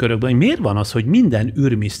témakörökben, hogy miért van az, hogy minden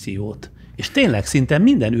űrmissziót, és tényleg szinte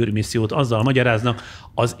minden űrmissziót azzal magyaráznak,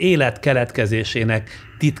 az élet keletkezésének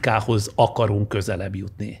titkához akarunk közelebb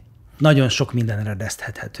jutni. Nagyon sok mindenre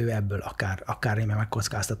eredeztethető ebből, akár én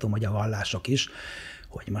megkockáztatom, hogy a vallások is,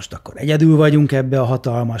 hogy most akkor egyedül vagyunk ebbe a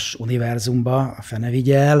hatalmas univerzumba, a fene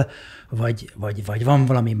vigyel, vagy van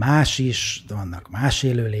valami más is, vannak más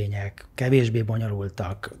élőlények, kevésbé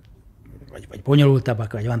bonyolultak, vagy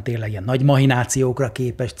bonyolultabbak, vagy van tényleg ilyen nagy mahinációkra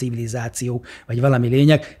képes civilizáció, vagy valami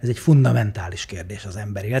lényeg, ez egy fundamentális kérdés az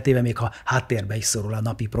ember életében, még ha háttérbe is szorul a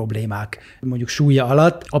napi problémák mondjuk súlya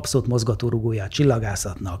alatt, abszolút mozgatórugója a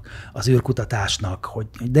csillagászatnak, az űrkutatásnak, hogy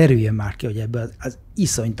derüljön már ki, hogy ebbe az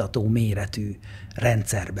iszonytató méretű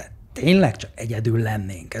rendszerbe tényleg csak egyedül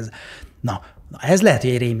lennénk. Ez lehet, hogy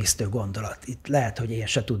egy rémisztő gondolat. Itt lehet, hogy én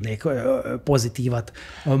se tudnék pozitívat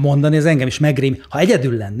mondani, ez engem is megrémít. Ha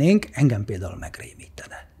egyedül lennénk, engem például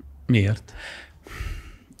megrémítene. Miért?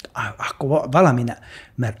 Akkor valami nem.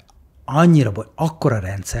 Mert annyira akkora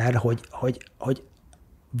rendszer, hogy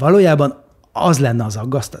valójában az lenne az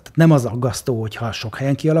aggasztó. Nem az aggasztó, hogyha sok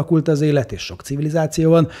helyen kialakult az élet, és sok civilizáció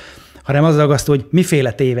van, hanem az aggasztó, hogy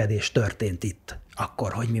miféle tévedés történt itt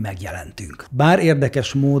akkor, hogy mi megjelentünk. Bár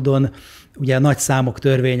érdekes módon, ugye a nagy számok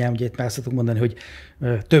törvénye, ugye itt már szoktuk mondani, hogy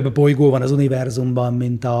több bolygó van az univerzumban,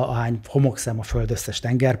 mint ahány homokszem a Föld összes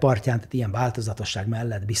tengerpartján, tehát ilyen változatosság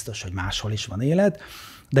mellett biztos, hogy máshol is van élet,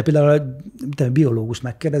 de például a biológust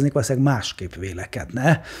megkérdeznék, valószínűleg másképp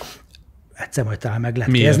vélekedne. Egyszer majd talán meg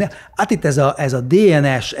lehet kérdezni. Hát itt ez a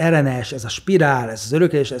DNS, RNS, ez a spirál, ez az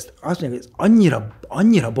öröklés, ezt azt mondják, hogy ez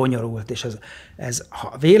annyira bonyolult, és ez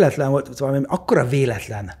ha véletlen volt, valami akkora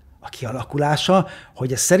véletlen a kialakulása,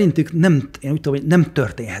 hogy ez szerintük én úgy tudom, hogy nem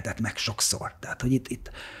történhetett meg sokszor. Tehát, hogy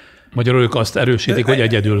itt magyarul ők azt erősítik, hogy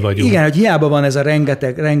egyedül vagyunk. Igen, hogy hiába van ez a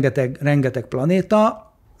rengeteg planéta,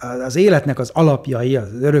 az életnek az alapjai, az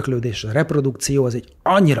öröklődés, a reprodukció, az egy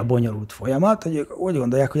annyira bonyolult folyamat, hogy ők úgy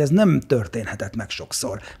gondolják, hogy ez nem történhetett meg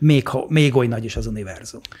sokszor, még oly nagy is az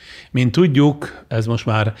univerzum. Mint tudjuk, ez most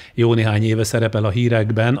már jó néhány éve szerepel a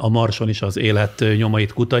hírekben, a Marson is az élet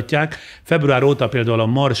nyomait kutatják. Február óta például a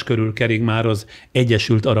Mars körül kering már az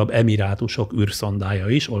Egyesült Arab Emirátusok űrszondája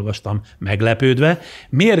is, olvastam meglepődve.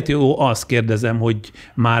 Miért jó, azt kérdezem, hogy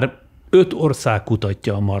már 5 ország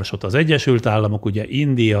kutatja a Marsot. Az Egyesült Államok, ugye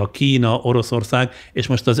India, Kína, Oroszország, és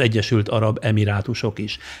most az Egyesült Arab Emirátusok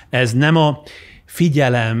is. Ez nem a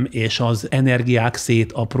figyelem és az energiák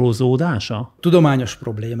szétaprózódása? Tudományos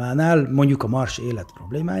problémánál, mondjuk a Mars élet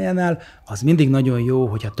problémájánál, az mindig nagyon jó,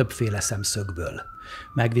 hogyha többféle szemszögből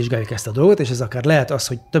megvizsgáljuk ezt a dolgot, és ez akár lehet az,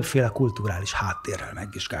 hogy többféle kulturális háttérrel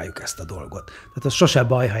megvizsgáljuk ezt a dolgot. Tehát az sose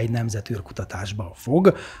baj, ha egy nemzet űrkutatásba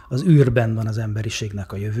fog. Az űrben van az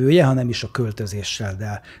emberiségnek a jövője, hanem is a költözéssel,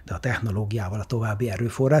 de a technológiával, a további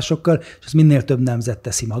erőforrásokkal, és ez minél több nemzet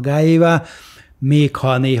teszi magáévá, még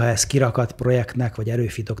ha néha ez kirakat projektnek vagy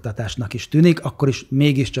erőfitoktatásnak is tűnik, akkor is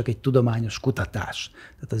mégiscsak egy tudományos kutatás.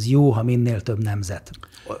 Tehát az jó, ha minél több nemzet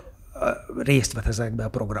részt vett ezekbe a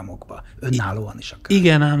programokba, önállóan is akár.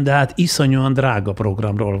 Igen ám, de hát iszonyúan drága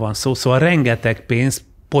programról van szó, szóval rengeteg pénz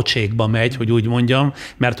pocsékba megy, hogy úgy mondjam,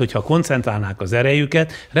 mert hogyha koncentrálnák az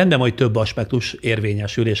erejüket, rendben, hogy több aspektus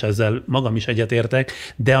érvényesül, és ezzel magam is egyetértek,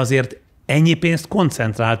 de azért ennyi pénzt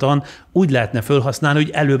koncentráltan úgy lehetne felhasználni,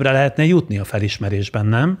 hogy előbbre lehetne jutni a felismerésben,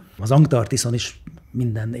 nem? Az Antarktiszon is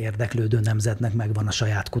minden érdeklődő nemzetnek megvan a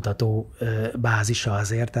saját kutató bázisa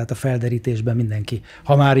azért, tehát a felderítésben mindenki,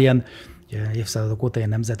 ha már ilyen évszázadok óta ilyen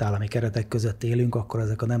nemzetállami keretek között élünk, akkor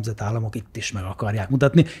ezek a nemzetállamok itt is meg akarják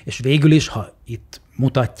mutatni, és végül is, ha itt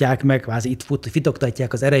mutatják meg, kvázi itt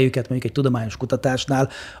fitoktatják az erejüket mondjuk egy tudományos kutatásnál,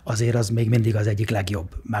 azért az még mindig az egyik legjobb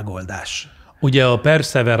megoldás. Ugye a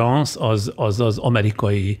Perseverance az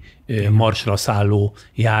amerikai Marsra szálló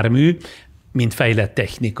jármű, mint fejlett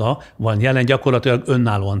technika van jelen, gyakorlatilag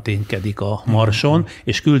önállóan ténykedik a Marson,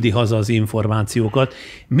 és küldi haza az információkat.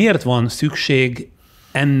 Miért van szükség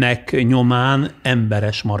ennek nyomán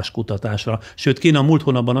emberes marskutatásra? Sőt, Kína múlt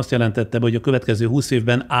hónapban azt jelentette, hogy a következő 20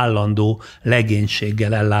 évben állandó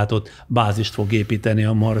legénységgel ellátott bázist fog építeni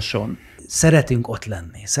a Marson. Szeretünk ott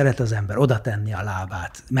lenni, szeret az ember oda tenni a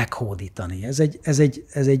lábát, meghódítani.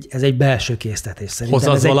 Ez egy belső késztetés szerintem. Hoz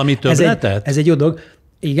az valami többletet? Ez egy jó dolog.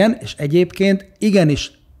 Igen, és egyébként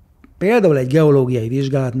igenis, például egy geológiai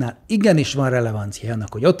vizsgálatnál igenis van relevancia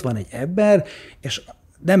annak, hogy ott van egy ember, és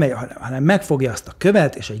nem hanem megfogja azt a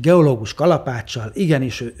követ, és egy geológus kalapáccsal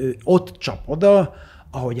igenis ő ott csap oda,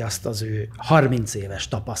 ahogy azt az ő 30 éves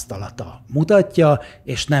tapasztalata mutatja,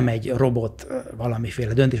 és nem egy robot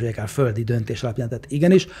valamiféle döntés, vagy akár földi döntés alapján. Tehát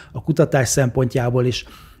igenis, a kutatás szempontjából is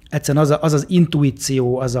egyszerűen az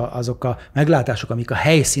intuíció, azok a meglátások, amik a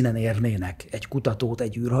helyszínen érnének egy kutatót,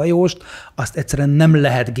 egy űrhajóst, azt egyszerűen nem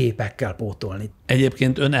lehet gépekkel pótolni.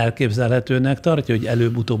 Egyébként ön elképzelhetőnek tartja, hogy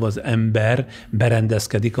előbb-utóbb az ember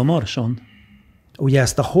berendezkedik a Marson? ugye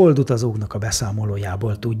ezt a holdutazóknak a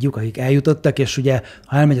beszámolójából tudjuk, akik eljutottak, és ugye,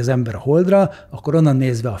 ha elmegy az ember a holdra, akkor onnan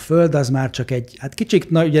nézve a Föld, az már csak egy, hát kicsit,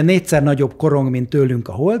 ugye 4-szer nagyobb korong, mint tőlünk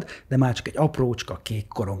a hold, de már csak egy aprócska kék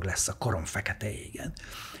korong lesz a korom fekete égen.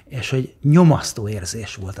 És hogy nyomasztó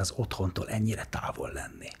érzés volt az otthontól ennyire távol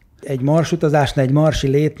lenni. Egy marsutazásnál, egy marsi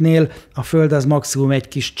létnél a Föld az maximum egy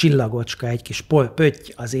kis csillagocska, egy kis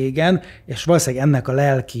pötty az égen, és valószínűleg ennek a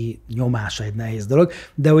lelki nyomása egy nehéz dolog,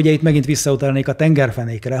 de ugye itt megint visszautalnék a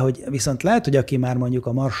tengerfenékre, hogy viszont lehet, hogy aki már mondjuk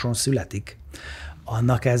a Marson születik,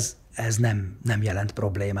 annak ez nem jelent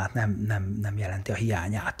problémát, nem jelenti a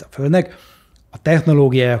hiányát a Földnek. A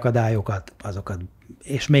technológiai akadályokat, azokat,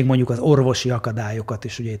 és még mondjuk az orvosi akadályokat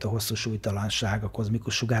is, ugye itt a hosszú súlytalanság, a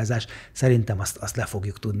kozmikus sugárzás, szerintem azt le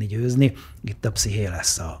fogjuk tudni győzni. Itt a psziché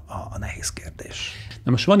lesz a nehéz kérdés.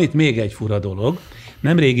 Na most van itt még egy fura dolog.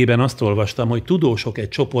 Nemrégiben azt olvastam, hogy tudósok egy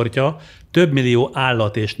csoportja több millió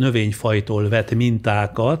állat- és növényfajtól vett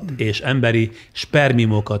mintákat, és emberi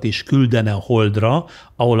spermimokat is küldene a Holdra,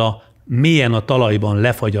 ahol a mélyen a talajban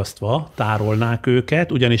lefagyasztva tárolnák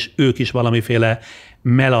őket, ugyanis ők is valamiféle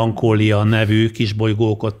melankólia nevű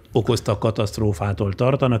kisbolygókat okoztak katasztrófától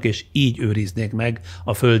tartanak, és így őriznék meg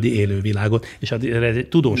a földi élővilágot. És hát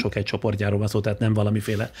tudósok egy csoportjáról van szó, tehát nem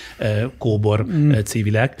valamiféle kóbor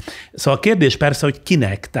civilek. Szóval a kérdés persze, hogy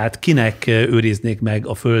kinek őriznék meg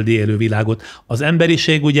a földi élővilágot. Az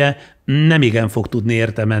emberiség ugye nem igen fog tudni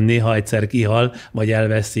érte menni, ha egyszer kihal, vagy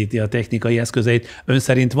elveszíti a technikai eszközeit. Ön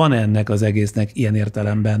szerint van ennek az egésznek ilyen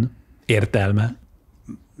értelemben értelme?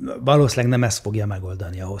 Valószínűleg nem ez fogja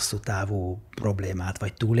megoldani a hosszú távú problémát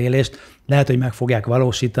vagy túlélést. Lehet, hogy meg fogják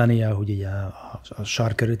valósítani, ahogy ugye a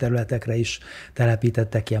sarkkörű területekre is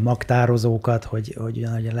telepítettek ilyen magtározókat, hogy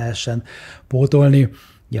lehessen pótolni.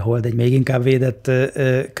 Ugye a Hold egy még inkább védett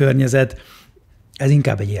környezet. Ez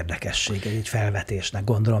inkább egy érdekesség, egy felvetésnek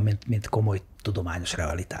gondolom, mint komoly tudományos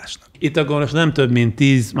realitásnak. Itt akkor most nem több mint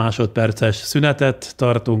 10 másodperces szünetet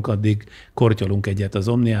tartunk, addig kortyolunk egyet az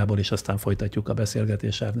Omniából, és aztán folytatjuk a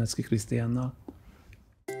beszélgetést Sárneczky Krisztiánnal.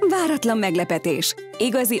 Váratlan meglepetés.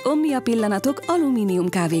 Igazi Omnia pillanatok alumínium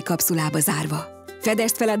kávé kapszulába zárva.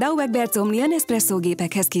 Fedezd fel a Dauwegberts Omnia Nespresso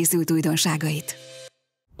gépekhez készült újdonságait.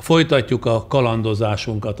 Folytatjuk a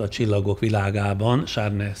kalandozásunkat a csillagok világában,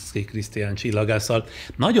 Sárneczky Krisztián csillagásszal.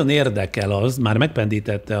 Nagyon érdekel az, már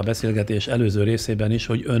megpendítette a beszélgetés előző részében is,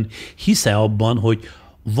 hogy ön hisze abban, hogy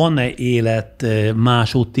van-e élet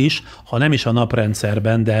másutt is, ha nem is a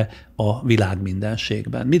naprendszerben, de a világ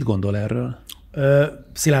mindenségben. Mit gondol erről?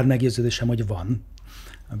 Szilárd meggyőződésem, hogy van.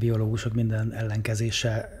 A biológusok minden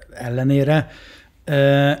ellenkezése ellenére.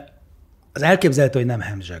 Az elképzelhető, hogy nem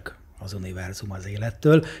hemzseg az univerzum az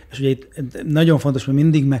élettől, és ugye itt nagyon fontos, hogy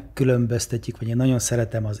mindig megkülönböztetjük, vagy én nagyon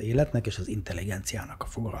szeretem az életnek és az intelligenciának a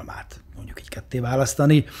fogalmát, mondjuk így ketté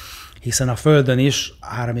választani, hiszen a Földön is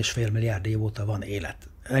 3,5 milliárd év óta van élet.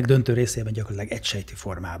 A legdöntő részében gyakorlatilag egysejtű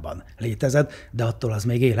formában létezett, de attól az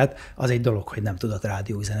még élet. Az egy dolog, hogy nem tudott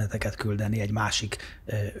rádióüzeneteket küldeni egy másik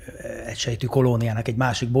egysejtű kolóniának, egy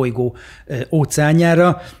másik bolygó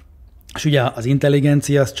óceánjára, és ugye az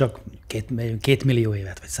intelligencia az csak 2 millió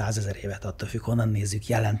évet, vagy 100 000 évet, attól függ, honnan nézzük,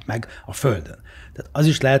 jelent meg a Földön. Tehát az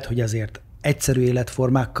is lehet, hogy azért egyszerű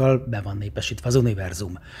életformákkal be van népesítve az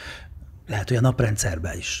univerzum. Lehet, hogy a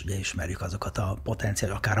naprendszerben is ugye ismerjük azokat a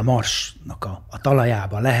potenciális, akár a Marsnak a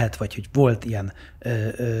talajában lehet, vagy hogy volt ilyen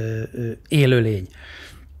élőlény.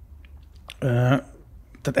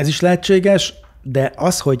 Tehát ez is lehetséges, de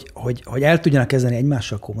az, hogy el tudjanak kezdeni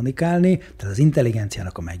egymással kommunikálni, tehát az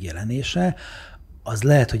intelligenciának a megjelenése, az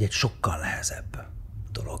lehet, hogy egy sokkal nehezebb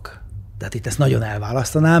dolog. Tehát itt ezt nagyon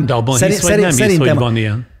elválasztanám. De abban hisz, vagy nem hisz, hogy van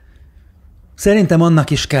ilyen? Szerintem annak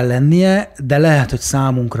is kell lennie, de lehet, hogy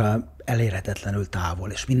számunkra elérhetetlenül távol,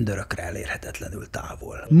 és mindörökre elérhetetlenül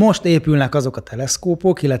távol. Most épülnek azok a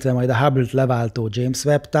teleszkópok, illetve majd a Hubble-t leváltó James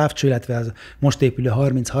Webb távcső, illetve az most épülő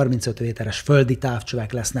 30-35 méteres földi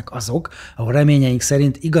távcsövek lesznek azok, ahol reményeink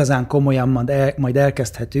szerint igazán komolyan majd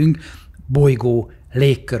elkezdhetünk bolygó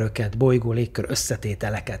légköröket, bolygó légkör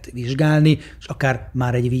összetételeket vizsgálni, és akár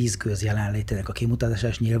már egy vízgőz jelenlétének a kimutatása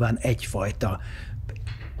is nyilván egyfajta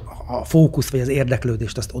a fókusz vagy az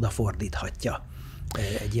érdeklődést azt odafordíthatja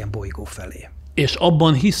egy ilyen bolygó felé. És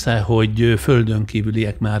abban hisze, hogy földön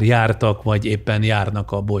kívüliek már jártak, vagy éppen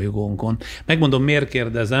járnak a bolygónkon. Megmondom, miért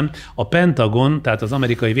kérdezem. A Pentagon, tehát az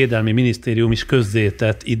amerikai védelmi minisztérium is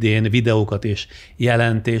közzétett idén videókat és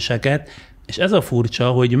jelentéseket, és ez a furcsa,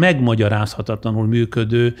 hogy megmagyarázhatatlanul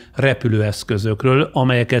működő repülőeszközökről,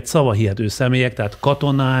 amelyeket szavahihető személyek, tehát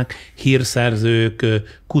katonák, hírszerzők,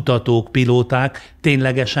 kutatók, pilóták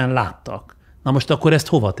ténylegesen láttak. Na most akkor ezt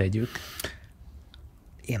hova tegyük?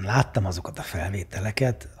 Én láttam azokat a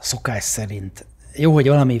felvételeket, a szokás szerint jó,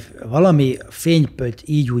 hogy valami fénypötty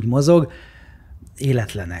így úgy mozog,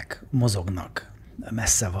 életlenek, mozognak,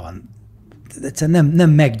 messze van. Egyszerűen nem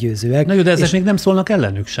meggyőzőek. Na jó, de ezek még nem szólnak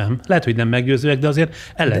ellenük sem. Lehet, hogy nem meggyőzőek, de azért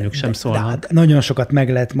ellenük sem szólnak. De nagyon sokat meg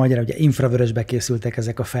lehet magyarázni, ugye infravörösbe készültek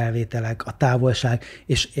ezek a felvételek, a távolság,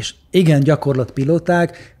 és igen,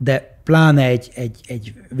 gyakorlatpilóták, de pláne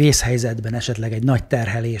egy vészhelyzetben esetleg egy nagy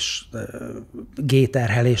terhelés,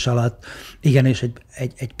 G-terhelés alatt, igenis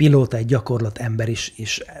egy pilóta, egy gyakorlat ember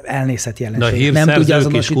is elnézhet jelenséget. De a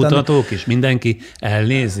hírszerzők és kutatók is, mindenki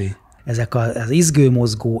elnézi? Ezek az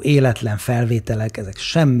izgőmozgó, életlen felvételek, ezek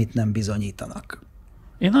semmit nem bizonyítanak.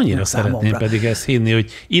 Én annyira szeretném pedig ezt hinni,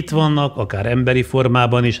 hogy itt vannak, akár emberi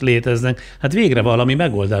formában is léteznek, hát végre valami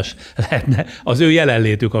megoldás lehetne az ő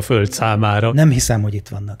jelenlétük a Föld számára. Nem hiszem, hogy itt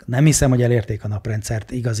vannak. Nem hiszem, hogy elérték a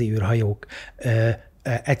naprendszert igazi űrhajók.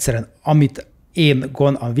 Egyszerűen, amit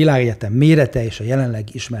a világegyetem mérete és a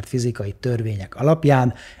jelenleg ismert fizikai törvények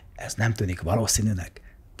alapján, ez nem tűnik valószínűnek.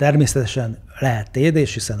 Természetesen lehet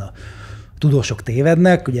tévedés, hiszen a tudósok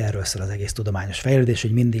tévednek, ugye erről szól az egész tudományos fejlődés,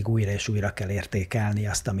 hogy mindig újra és újra kell értékelni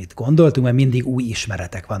azt, amit gondoltunk, mert mindig új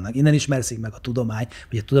ismeretek vannak. Innen ismerszik meg a tudomány,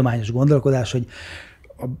 vagy a tudományos gondolkodás, hogy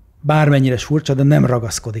bármennyire is furcsa, de nem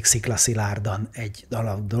ragaszkodik sziklaszilárdan egy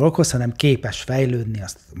dologhoz, hanem képes fejlődni,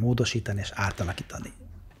 azt módosítani és átalakítani.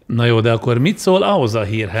 Na jó, de akkor mit szól ahhoz a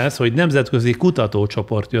hírhez, hogy nemzetközi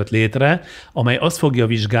kutatócsoport jött létre, amely azt fogja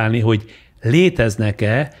vizsgálni, hogy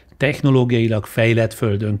léteznek-e technológiailag fejlett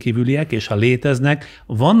földön kívüliek, és ha léteznek,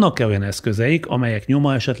 vannak-e olyan eszközeik, amelyek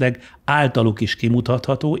nyoma esetleg általuk is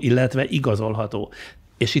kimutatható, illetve igazolható.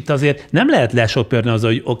 És itt azért nem lehet lesöpörni az,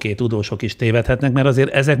 hogy oké, tudósok is tévedhetnek, mert azért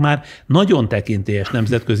ezek már nagyon tekintélyes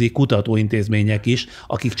nemzetközi kutatóintézmények is,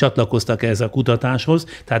 akik csatlakoztak ehhez a kutatáshoz,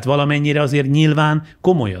 tehát valamennyire azért nyilván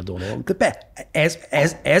komoly a dolog.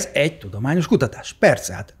 Ez egy tudományos kutatás.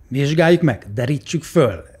 Persze, hát vizsgáljuk meg, derítsük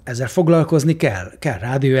föl. Ezzel foglalkozni kell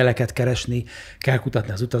rádiójeleket keresni, kell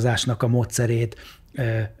kutatni az utazásnak a módszerét,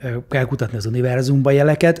 kell kutatni az univerzumban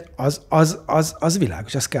jeleket, az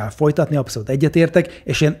világos, ezt kell folytatni, abszolút egyetértek,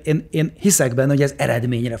 és én hiszek benne, hogy ez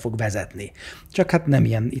eredményre fog vezetni. Csak hát nem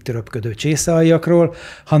ilyen itt röpködő csészealjakról,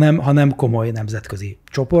 hanem komoly nemzetközi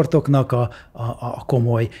csoportoknak a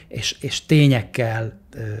komoly és tényekkel,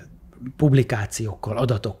 publikációkkal,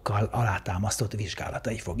 adatokkal alátámasztott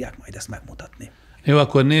vizsgálatai fogják majd ezt megmutatni. Jó,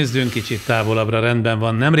 akkor nézzünk kicsit távolabbra, rendben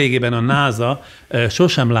van. Nemrégiben a NASA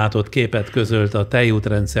sosem látott képet közölt a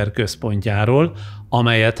tejútrendszer központjáról,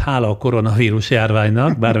 amelyet hála a koronavírus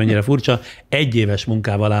járványnak, bármennyire furcsa, 1 éves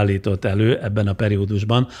munkával állított elő ebben a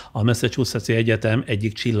periódusban a Massachusetts-i Egyetem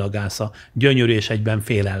egyik csillagásza. Gyönyörű és egyben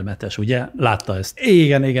félelmetes, ugye? Látta ezt?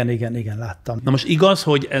 Igen, láttam. Na most igaz,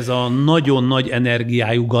 hogy ez a nagyon nagy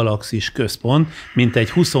energiájú galaxis központ, mintegy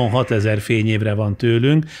 26 000 fényévre van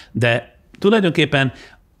tőlünk, de tulajdonképpen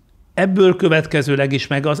ebből következőleg is,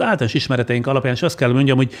 meg az általános ismereteink alapján is azt kell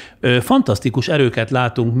mondjam, hogy fantasztikus erőket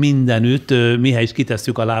látunk mindenütt, mihely is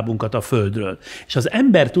kitesszük a lábunkat a Földről. És az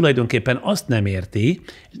ember tulajdonképpen azt nem érti,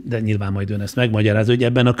 de nyilván majd ön ezt megmagyarázza, hogy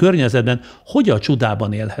ebben a környezetben hogy a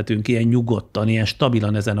csodában élhetünk ilyen nyugodtan, ilyen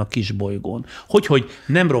stabilan ezen a kis bolygón. Hogy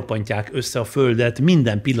nem roppantják össze a Földet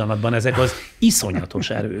minden pillanatban ezek az iszonyatos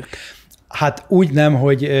erők. Hát úgy nem,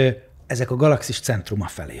 hogy ezek a galaxis centruma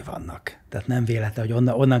felé vannak. Tehát nem véletlen,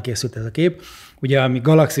 hogy onnan készült ez a kép. Ugye a mi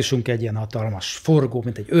galaxisunk egy ilyen hatalmas forgó,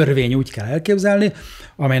 mint egy örvény, úgy kell elképzelni,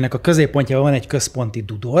 amelynek a középpontjában van egy központi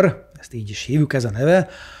dudor, ezt így is hívjuk, ez a neve,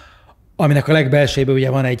 aminek a legbelsejében ugye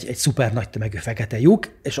van egy szuper nagy tömegű fekete lyuk,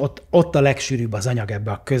 és ott a legsűrűbb az anyag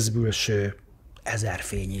ebbe a közbülső 1000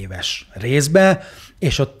 fényéves részbe,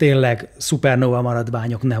 és ott tényleg szupernova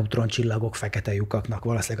maradványok, neutroncsillagok, fekete lyukaknak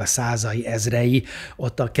valószínűleg a százai, ezrei,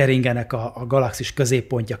 ott a keringenek a galaxis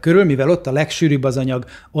középpontja körül, mivel ott a legsűrűbb az anyag,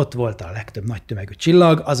 ott volt a legtöbb nagy tömegű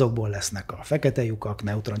csillag, azokból lesznek a fekete lyukak,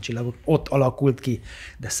 neutroncsillagok, ott alakult ki.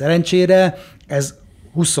 De szerencsére ez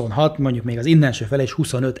 26, mondjuk még az innenső fele is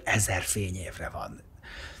 25 000 fényévre van.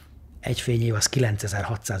 Egy fényév az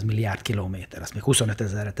 9600 milliárd kilométer, az még 25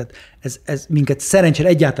 000. Tehát ez minket szerencsére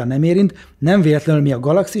egyáltalán nem érint. Nem véletlenül mi a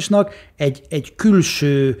galaxisnak egy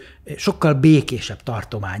külső, sokkal békésebb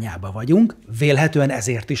tartományába vagyunk, vélhetően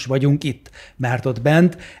ezért is vagyunk itt, mert ott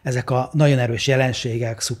bent ezek a nagyon erős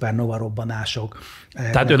jelenségek, szupernova robbanások,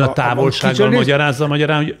 Tehát ön a távolsággal magyarázza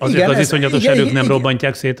magyarán, hogy azért az iszonyatos erők nem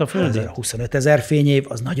robbantják szét a Földet? 25 000 fényév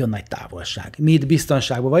az nagyon nagy távolság. Mi itt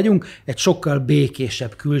biztonságban vagyunk, egy sokkal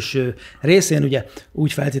békésebb külső részén, ugye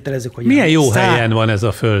úgy feltételezzük, hogy... Milyen jó helyen van ez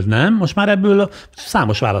a Föld, nem? Most már ebből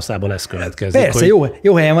számos válaszából lesz következik. Persze,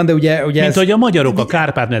 jó helyen van, de ugye mint hogy a magyarok a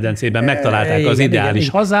Kárpát-medencében megtalálták az ideális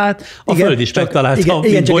hazát, a Föld is megtalálta,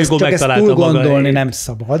 mint bolygó megtalálta maga. Túl gondolni nem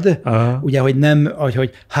szabad, ugye, hogy nem,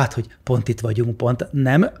 hogy pont itt vagyunk,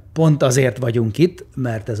 pont azért vagyunk itt,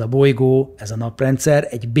 mert ez a bolygó, ez a naprendszer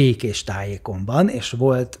egy békés tájékon van, és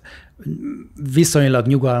volt viszonylag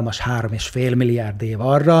nyugalmas 3,5 milliárd év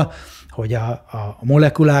arra, hogy a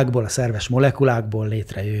molekulákból, a szerves molekulákból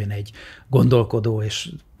létrejöjjön egy gondolkodó és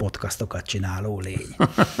podcastokat csináló lény.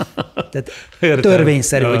 Tehát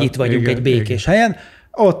törvényszerű, hogy itt vagyunk egy békés helyen.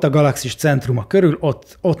 Ott a galaxis centruma körül,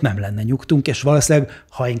 ott nem lenne nyugtunk, és valószínűleg,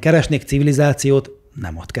 ha én keresnék civilizációt,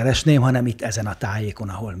 nem ott keresném, hanem itt ezen a tájékon,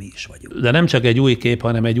 ahol mi is vagyunk. De nem csak egy új kép,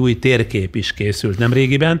 hanem egy új térkép is készült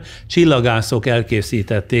nemrégiben. Csillagászok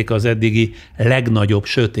elkészítették az eddigi legnagyobb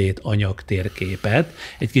sötét anyag térképet.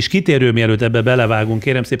 Egy kis kitérő, mielőtt ebbe belevágunk,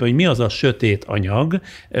 kérem szépen, hogy mi az a sötét anyag?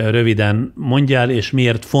 Röviden mondjál, és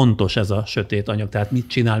miért fontos ez a sötét anyag? Tehát mit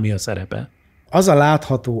csinál, mi a szerepe? Az a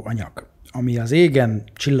látható anyag, ami az égen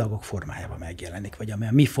csillagok formájában megjelenik, vagy ami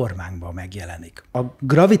a mi formánkban megjelenik. A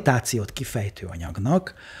gravitációt kifejtő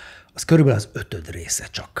anyagnak az körülbelül az 5. része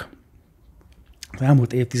csak. Az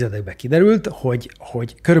elmúlt évtizedekben kiderült,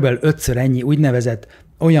 hogy körülbelül 5-ször ennyi úgynevezett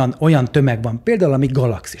olyan tömeg van, például a mi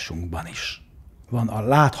galaxisunkban is. Van a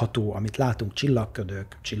látható, amit látunk,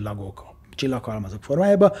 csillagködők, csillagok, csillaghalmazok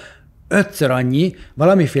formájában, 5-ször annyi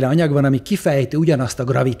valamiféle anyag van, ami kifejti ugyanazt a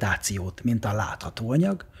gravitációt, mint a látható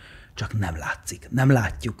anyag, csak nem látszik, nem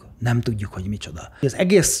látjuk, nem tudjuk, hogy micsoda. Az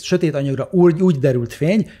egész sötét anyagra úgy derült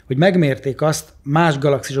fény, hogy megmérték azt más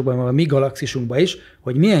galaxisokban, vagy a mi galaxisunkban is,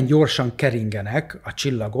 hogy milyen gyorsan keringenek a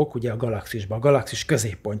csillagok ugye a galaxisban, a galaxis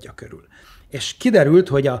középpontja körül. És kiderült,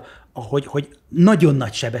 hogy nagyon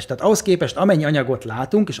nagy sebesség, tehát ahhoz képest amennyi anyagot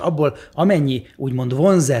látunk, és abból amennyi úgymond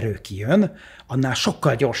vonzerő kijön, annál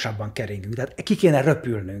sokkal gyorsabban keringünk. Tehát ki kéne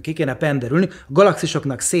röpülnünk, ki kéne penderülnünk, a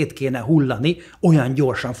galaxisoknak szét kéne hullani, olyan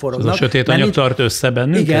gyorsan forognak. Ez a sötét anyag tart össze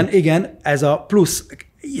bennünket? Igen, ez a plusz,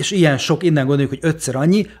 és ilyen sok, innen gondoljuk, hogy 5-szer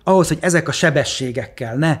annyi, ahhoz, hogy ezek a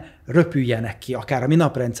sebességekkel ne röpüljenek ki, akár a mi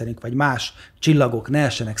naprendszerünk, vagy más csillagok ne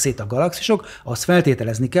essenek szét a galaxisok, ahhoz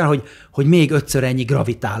feltételezni kell, hogy még 5-ször ennyi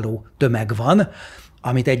gravitáló tömeg van,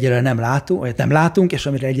 amit egyelőre nem látunk, és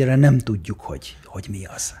amire egyelőre nem tudjuk, hogy mi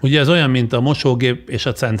az. Ugye ez olyan, mint a mosógép és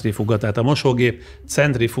a centrifuga. Tehát a mosógép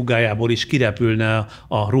centrifugájából is kirepülne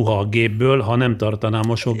a ruha a gépből, ha nem tartaná a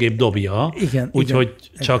mosógép dobja, úgyhogy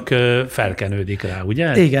csak felkenődik rá,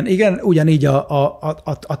 ugye? Igen, ugyanígy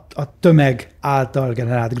a tömeg által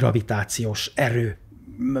generált gravitációs erő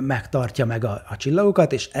megtartja meg a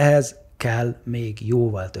csillagokat, és ehhez kell még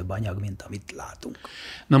jóval több anyag, mint amit látunk.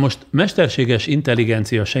 Na most mesterséges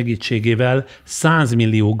intelligencia segítségével 100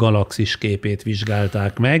 millió galaxis képét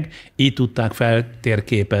vizsgálták meg, így tudták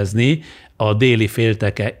feltérképezni a déli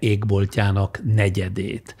félteke égboltjának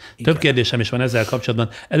negyedét. Igen. Több kérdésem is van ezzel kapcsolatban.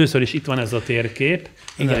 Először is itt van ez a térkép,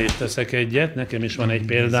 le is teszek egyet, nekem is van egy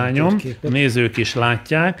példányom, a nézők is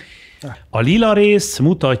látják. A lila rész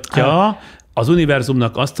mutatja az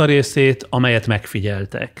univerzumnak azt a részét, amelyet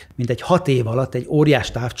megfigyeltek. Mintegy 6 év alatt egy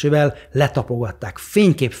óriás távcsővel letapogatták.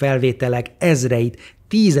 Fényképfelvételek ezreit,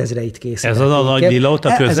 10 000 készítették. Ez az a nagy lila ott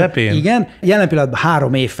a közepén? Igen. Jelen pillanatban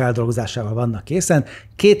 3 év feldolgozásával vannak készen.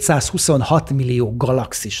 226 millió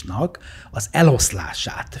galaxisnak az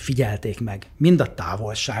eloszlását figyelték meg. Mind a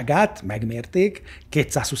távolságát megmérték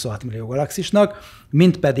 226 millió galaxisnak,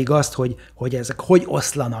 mind pedig azt, hogy ezek hogy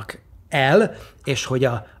oszlanak el, és hogy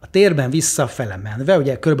a térben visszafele menve,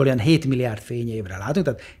 ugye körülbelül olyan 7 milliárd fényévre látunk,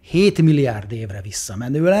 tehát 7 milliárd évre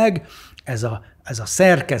visszamenőleg ez a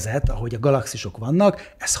szerkezet, ahogy a galaxisok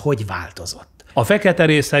vannak, ez hogy változott. A fekete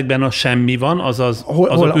részekben a semmi van, azaz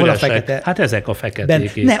hol üresek. A fekete? Hát ezek a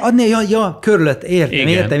feketék. Körülött,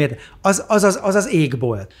 értem. Az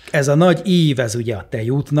égbolt. Ez a nagy ív, ez ugye a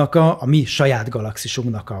tejútnak a mi saját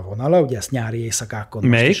galaxisunknak a vonala, ugye ezt nyári éjszakákon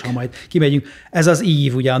most is, ha majd kimegyünk. Ez az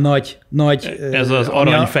ív, ugye a nagy ez az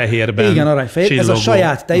aranyfehérben. Igen, aranyfehér. Csillogó. Ez a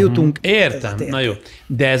saját tejútunk. Értem, na jó.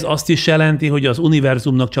 De ez azt is jelenti, hogy az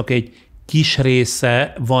univerzumnak csak egy kis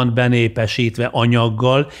része van benépesítve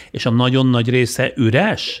anyaggal, és a nagyon nagy része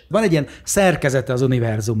üres? Van egy ilyen szerkezete az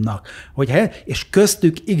univerzumnak, és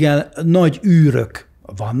köztük igen nagy űrök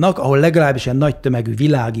vannak, ahol legalábbis ilyen nagy tömegű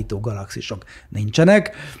világító galaxisok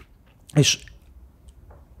nincsenek, és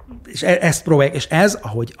ezt próbálják, és ez,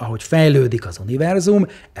 ahogy fejlődik az univerzum,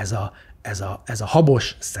 ez a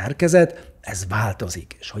habos szerkezet, ez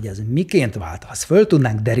változik, és hogy ez miként vált, ha föl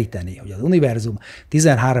tudnánk deríteni, hogy az univerzum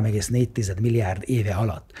 13,4 milliárd éve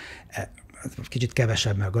alatt, kicsit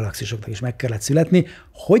kevesebb, mert a galaxisoknak is meg kellett születni,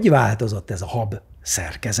 hogy változott ez a hab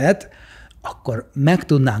szerkezet, akkor meg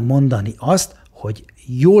tudnánk mondani azt, hogy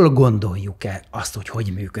jól gondoljuk-e azt,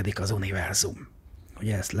 hogy működik az univerzum.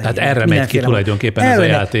 Tehát erre megy ki tulajdonképpen ez a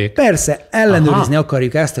játék. Persze, ellenőrizni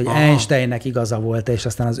akarjuk ezt, hogy Einsteinnek igaza volt, és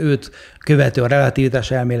aztán az őt követő a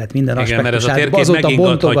relativitás elmélet minden aspektusát. Igen, mert ez a térkép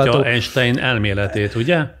megingathatja Einstein elméletét,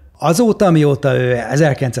 ugye? Azóta, mióta ő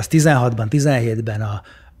 1916-ban, 17-ben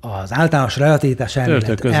az általános relativitás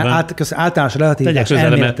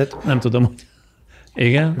elméletet, nem tudom.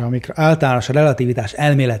 Igen. Általános relativitás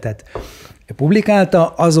elméletet publikálta,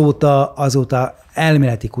 azóta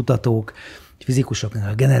elméleti kutatók,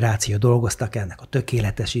 fizikusoknak a generáció dolgoztak ennek a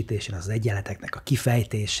tökéletesítésén, az egyenleteknek a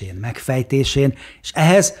kifejtésén, megfejtésén, és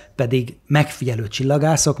ehhez pedig megfigyelő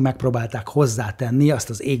csillagászok megpróbálták hozzátenni azt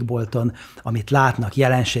az égbolton, amit látnak,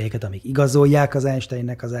 jelenségeket, amik igazolják az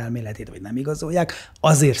Einsteinnek az elméletét, vagy nem igazolják.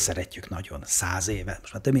 Azért szeretjük nagyon 100 éve,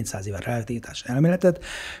 most már több mint 100 éve a relativitás elméletet,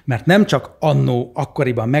 mert nem csak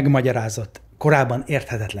akkoriban megmagyarázott, korábban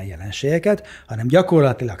érthetetlen jelenségeket, hanem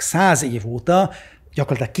gyakorlatilag 100 év óta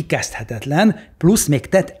gyakorlatilag kikezdhetetlen, plusz még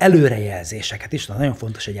tett előrejelzéseket is. Nagyon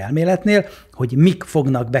fontos egy elméletnél, hogy mik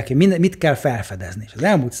fognak be, mit kell felfedezni. És az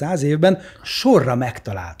elmúlt 100 évben sorra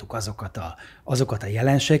megtaláltuk azokat a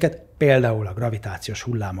jelenségeket, például a gravitációs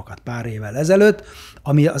hullámokat pár évvel ezelőtt,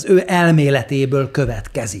 ami az ő elméletéből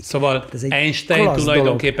következik. Szóval Einstein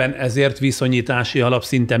tulajdonképpen ezért viszonyítási alap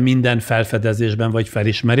szinte minden felfedezésben vagy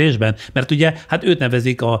felismerésben? Mert ugye, hát őt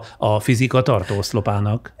nevezik a fizika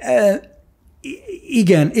tartóoszlopának.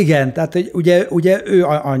 Igen, tehát ugye ő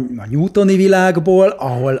a newtoni világból,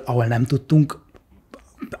 ahol nem tudtunk,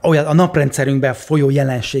 olyan a naprendszerünkben folyó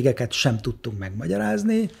jelenségeket sem tudtunk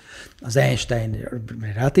megmagyarázni, az Einstein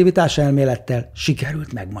relativitás elmélettel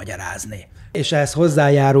sikerült megmagyarázni. És ehhez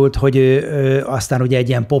hozzájárult, hogy ő aztán ugye egy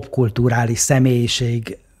ilyen popkulturális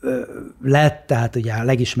személyiség lett, tehát ugye a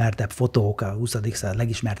legismertebb fotók, a 20. század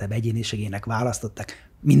legismertebb egyéniségének választották.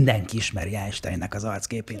 Mindenki ismeri Einsteinnek az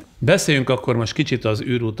arcképén. Beszéljünk akkor most kicsit az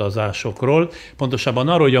űrutazásokról, pontosabban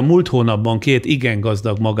arról, hogy a múlt hónapban 2 igen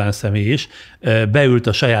gazdag magánszemély is beült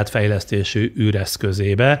a saját fejlesztésű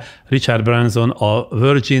űreszközébe. Richard Branson, a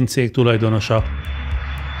Virgin cég tulajdonosa.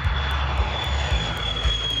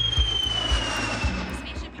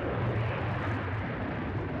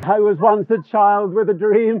 I was once a child with a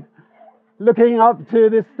dream, looking up to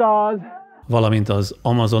the stars. Valamint az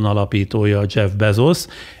Amazon alapítója Jeff Bezos,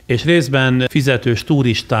 és részben fizetős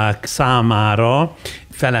turisták számára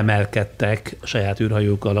felemelkedtek a saját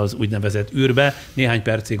űrhajókkal az úgynevezett űrbe, néhány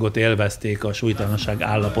percig ott élvezték a súlytalanság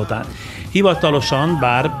állapotát. Hivatalosan,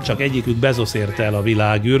 bár csak egyikük Bezos érte el a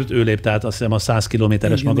világűrt, ő lépte át azt hiszem a 100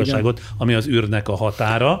 kilométeres magasságot, ami az űrnek a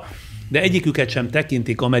határa, de egyiküket sem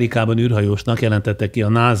tekintik Amerikában űrhajósnak, jelentette ki a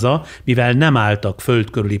NASA, mivel nem álltak föld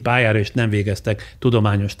körüli pályára, és nem végeztek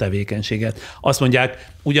tudományos tevékenységet. Azt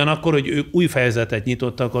mondják ugyanakkor, hogy ők új fejezetet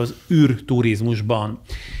nyitottak az űrturizmusban.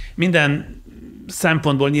 Minden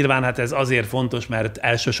szempontból nyilván hát ez azért fontos, mert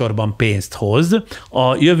elsősorban pénzt hoz.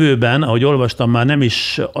 A jövőben, ahogy olvastam, már nem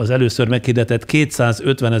is az először meghirdetett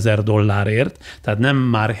 $250,000, tehát nem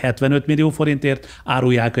már 75 millió forintért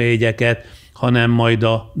árulják a jegyeket, hanem majd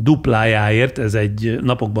a duplájáért, ez egy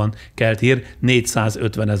napokban kelt hír,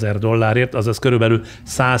 $450,000, azaz körülbelül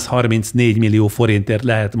 134 millió forintért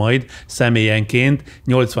lehet majd személyenként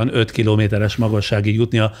 85 kilométeres magasságig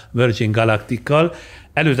jutni a Virgin Galactical.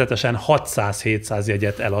 Előzetesen 600-700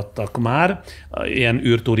 jegyet eladtak már ilyen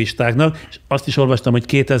űrturistáknak, és azt is olvastam, hogy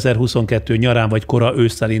 2022 nyarán vagy kora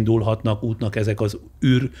ősszel indulhatnak útnak ezek az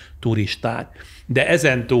űrturisták. De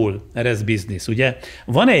ezen túl, mert ez biznisz, ugye,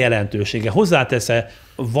 van-e jelentősége? Hozzátesz-e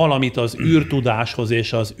valamit az űrtudáshoz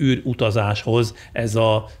és az űrutazáshoz ez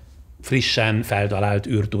a frissen feltalált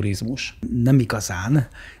űrturizmus? Nem igazán,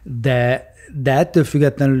 de ettől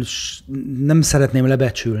függetlenül nem szeretném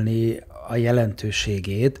lebecsülni a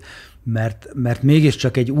jelentőségét, mert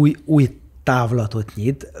mégiscsak egy új távlatot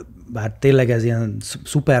nyit, bár tényleg ez ilyen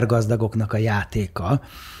szupergazdagoknak a játéka,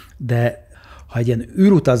 de ha egy ilyen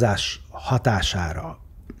űrutazás hatására,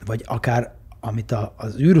 vagy akár amit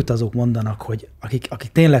az űrutazók mondanak, hogy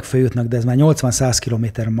akik tényleg följutnak, de ez már 80-100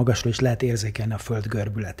 kilométer magasról is lehet érzékelni a Föld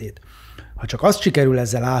görbületét. Ha csak azt sikerül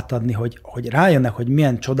ezzel átadni, hogy rájönnek, hogy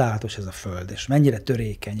milyen csodálatos ez a Föld, és mennyire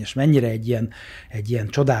törékeny, és mennyire egy ilyen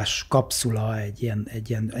csodás kapszula, egy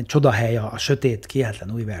csodahely a sötét, kihetlen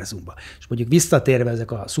univerzumba. És mondjuk visszatérve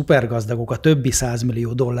ezek a szupergazdagok a többi $100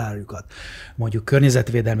 millió mondjuk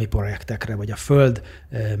környezetvédelmi projektekre, vagy a Föld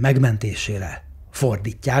megmentésére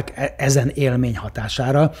fordítják ezen élmény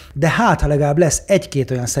hatására, de hát, ha legalább lesz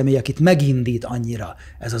egy-két olyan személy, akit megindít annyira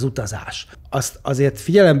ez az utazás. Azt azért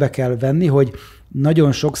figyelembe kell venni, hogy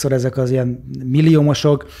nagyon sokszor ezek az ilyen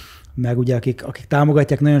milliómosok, meg ugye akik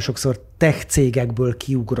támogatják, nagyon sokszor tech cégekből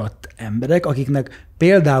kiugrott emberek, akiknek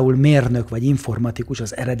például mérnök vagy informatikus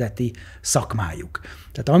az eredeti szakmájuk.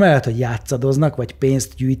 Tehát amellett, hogy játszadoznak, vagy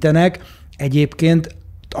pénzt gyűjtenek, egyébként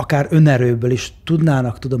akár önerőből is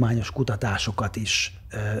tudnának tudományos kutatásokat is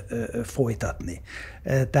folytatni.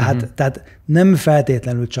 Tehát nem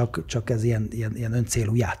feltétlenül csak ez ilyen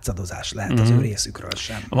öncélú játszadozás lehet az ő részükről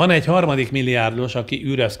sem. Van egy harmadik milliárdos, aki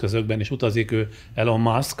űreszközökben is utazik, ő Elon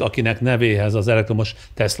Musk, akinek nevéhez az elektromos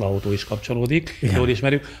Tesla autó is kapcsolódik. Igen. Jól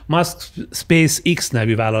ismerjük. Musk SpaceX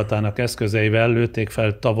nevű vállalatának eszközeivel lőtték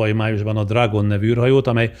fel tavaly májusban a Dragon nevű űrhajót,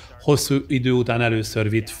 amely hosszú idő után először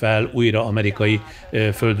vitt fel újra amerikai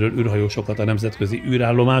földről űrhajósokat a nemzetközi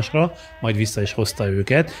űrállomásra, majd vissza is hozta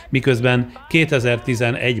őket, miközben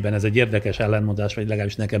 2011-ben, ez egy érdekes ellentmondás, vagy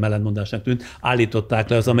legalábbis nekem ellentmondásnak tűnt, állították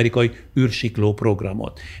le az amerikai űrsikló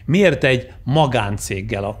programot. Miért egy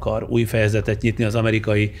magáncéggel akar új fejezetet nyitni az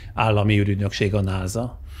amerikai állami űrügynökség, a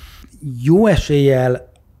NASA? Jó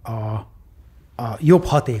eséllyel a jobb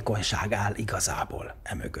hatékonyság áll igazából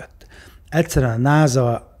emögött. Egyszerűen a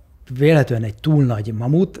NASA véletlenül egy túl nagy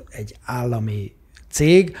mamut, egy állami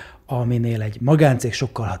cég, aminél egy magáncég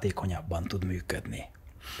sokkal hatékonyabban tud működni.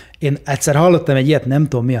 Én egyszer hallottam egy ilyet, nem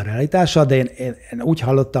tudom mi a realitása, de én úgy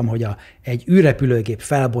hallottam, hogy egy űrrepülőgép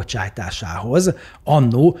felbocsátásához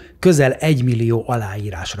annó közel 1 millió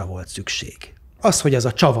aláírásra volt szükség. Az, hogy az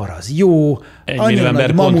a csavar az jó, annyira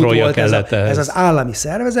nagy mamut volt ez az állami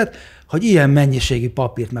szervezet, hogy ilyen mennyiségű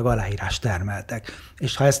papírt meg aláírást termeltek.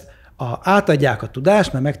 És ha ezt átadják a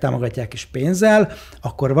tudást, mert megtámogatják is pénzzel,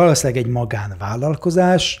 akkor valószínűleg egy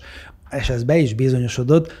magánvállalkozás, és ez be is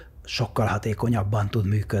bizonyosodott, sokkal hatékonyabban tud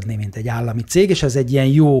működni, mint egy állami cég, és ez egy ilyen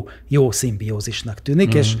jó szimbiózisnak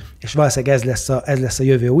tűnik, és valószínűleg ez lesz a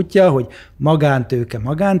jövő útja, hogy magántőke,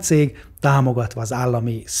 magáncég, támogatva az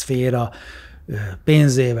állami szféra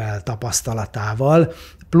pénzével, tapasztalatával,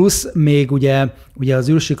 plusz még ugye az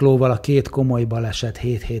űrsiklóval a 2 komoly baleset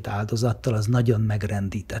 7 áldozattal az nagyon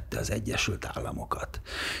megrendítette az Egyesült Államokat.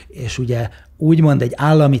 És ugye úgymond egy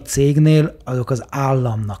állami cégnél azok az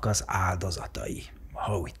államnak az áldozatai,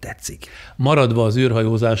 ha úgy tetszik. Maradva az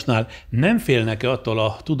űrhajózásnál, nem félnek-e attól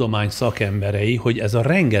a tudomány szakemberei, hogy ez a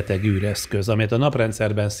rengeteg űreszköz, amit a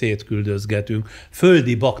naprendszerben szétküldözgetünk,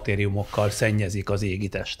 földi baktériumokkal szennyezik az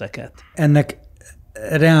égitesteket? Ennek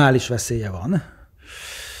reális veszélye van.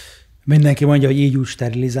 Mindenki mondja, hogy így úgy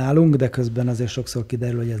sterilizálunk, de közben azért sokszor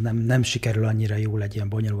kiderül, hogy ez nem sikerül annyira jól egy ilyen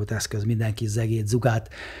bonyolult eszköz, mindenki zegét, zugát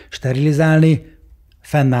sterilizálni.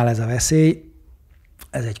 Fennáll ez a veszély,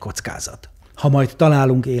 ez egy kockázat. Ha majd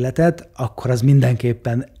találunk életet, akkor az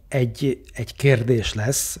mindenképpen egy kérdés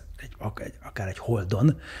lesz, akár egy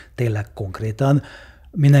holdon, tényleg konkrétan,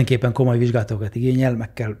 mindenképpen komoly vizsgálatokat igényel,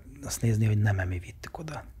 meg kell azt nézni, hogy nem mi vittük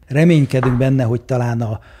oda. Reménykedünk benne, hogy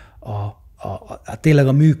talán tényleg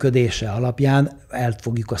a működése alapján el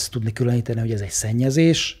fogjuk azt tudni különíteni, hogy ez egy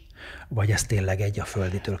szennyezés, vagy ez tényleg egy a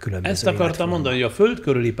földitől különböző. Ezt akartam mondani, hogy a Föld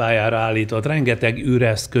körüli pályára állított rengeteg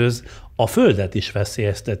űreszköz a Földet is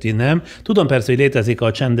veszélyezteti, nem? Tudom persze, hogy létezik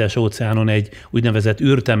a Csendes-óceánon egy úgynevezett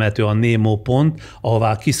űrtemető, a Nemo pont,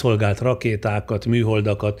 ahová kiszolgált rakétákat,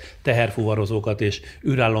 műholdakat, teherfuvarozókat és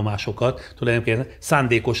űrállomásokat tulajdonképpen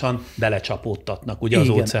szándékosan belecsapódtatnak ugye az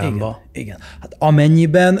óceánba. Igen. Hát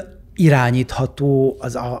amennyiben irányítható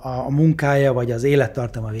a munkája, vagy az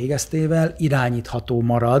élettartama végeztével irányítható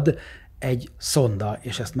marad egy szonda,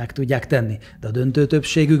 és ezt meg tudják tenni. De a döntő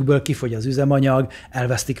többségükből kifogy az üzemanyag,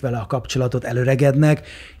 elvesztik vele a kapcsolatot, előregednek,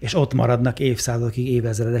 és ott maradnak évszázadokig,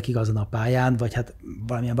 évezredekig azon a pályán, vagy hát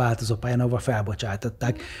valamilyen változó pályán, ahol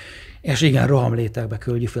felbocsátották. És igen, rohamlétekbe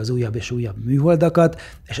küldjük fel az újabb és újabb műholdakat,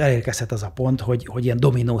 és elérkezhet az a pont, hogy ilyen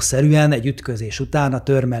dominószerűen egy ütközés után a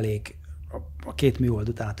törmelék, a 2 műhold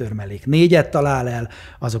után a törmelék 4-et talál el,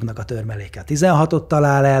 azoknak a törmeléke 16-ot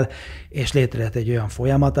talál el, és létrejött egy olyan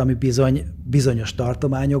folyamat, ami bizonyos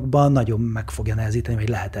tartományokban nagyon meg fogja nehezíteni, vagy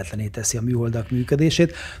lehetetlené teszi a műholdak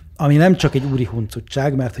működését, ami nem csak egy úri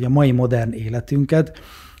huncutság, mert hogy a mai modern életünket,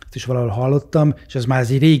 ezt is valahol hallottam, és ez már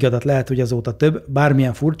egy régi adat, lehet, hogy azóta több,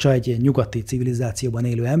 bármilyen furcsa, egy ilyen nyugati civilizációban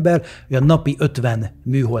élő ember, olyan napi 50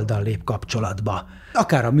 műholddal lép kapcsolatba.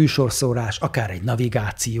 Akár a műsorszórás, akár egy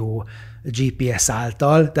navigáció, GPS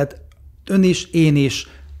által, tehát ön is, én is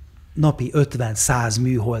napi 50-100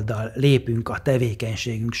 műholddal lépünk a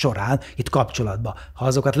tevékenységünk során itt kapcsolatba. Ha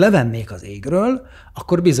azokat levennék az égről,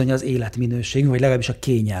 akkor bizony az életminőségünk, vagy legalábbis a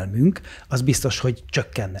kényelmünk, az biztos, hogy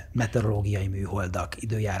csökkenne. Meteorológiai műholdak,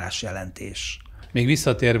 időjárás jelentés. Még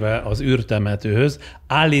visszatérve az űrtemetőhöz,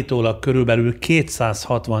 állítólag körülbelül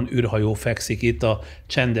 260 űrhajó fekszik itt a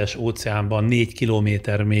Csendes-óceánban 4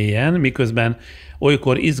 kilométer mélyen, miközben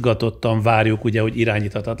olykor izgatottan várjuk, ugye, hogy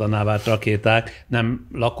irányíthatatlanná vált rakéták nem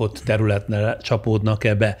lakott területre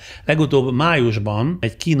csapódnak-e be. Legutóbb májusban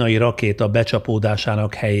egy kínai rakéta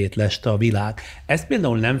becsapódásának helyét leste a világ. Ez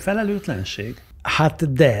például nem felelőtlenség?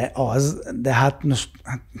 Hát de hát most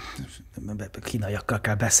kínaiakkal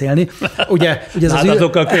kell beszélni. Ugye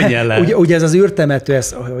ez az űrtemető,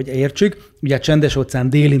 ez, hogy értsük, ugye a Csendes-óceán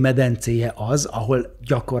déli medencéje az, ahol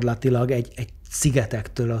gyakorlatilag egy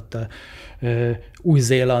szigetektől ott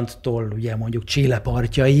Új-Zélandtól ugye mondjuk Chile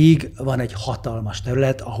partjaig van egy hatalmas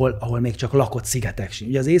terület, ahol még csak lakott szigetek sincs.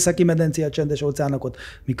 Ugye az északi medencéje a Csendes-óceánnak, ott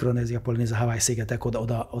Mikronézia, Polinézia, Hawaii szigetek,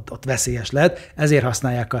 ott veszélyes lehet, ezért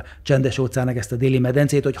használják a Csendes-óceánnak ezt a déli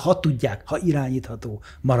medencét, hogy ha tudják, ha irányítható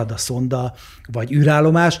marad a szonda vagy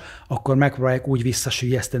űrállomás, akkor megpróbálják úgy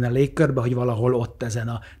visszasüllyeszteni a légkörbe, hogy valahol ott ezen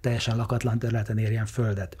a teljesen lakatlan területen érjen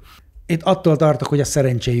Földet. Itt attól tartok, hogy a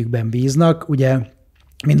szerencséjükben bíznak, ugye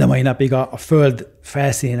mind a mai napig a Föld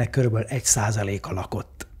felszínének körülbelül 1%-a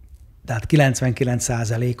lakott. Tehát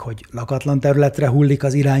 99%, hogy lakatlan területre hullik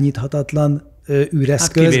az irányíthatatlan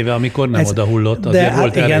űreszköz. Hát kivéve, amikor nem oda hullott, azért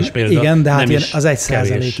volt erre is példa. Igen, de hát nem az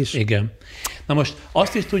 1% is. Igen. Na most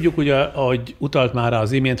azt is tudjuk, ugye, ahogy utalt már rá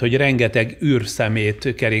az imént, hogy rengeteg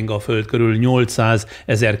űrszemét kering a Föld körül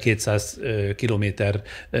 800-1200 kilométer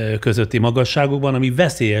közötti magasságokban, ami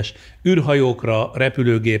veszélyes űrhajókra,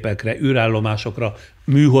 repülőgépekre, űrállomásokra,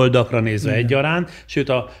 műholdakra nézve egyaránt, sőt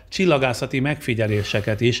a csillagászati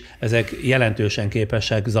megfigyeléseket is ezek jelentősen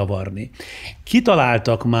képesek zavarni.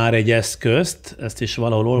 Kitaláltak már egy eszközt, ezt is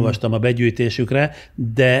valahol olvastam a begyűjtésükre,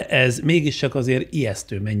 de ez mégiscsak azért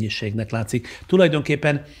ijesztő mennyiségnek látszik.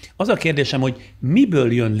 Tulajdonképpen az a kérdésem, hogy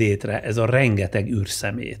miből jön létre ez a rengeteg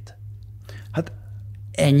űrszemét? Hát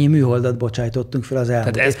ennyi műholdat bocsájtottunk fel az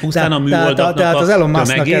elmúlt. Tehát ez pusztán a műholdatnak tehát az Elon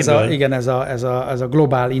Musknak ez a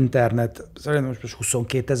globál internet, most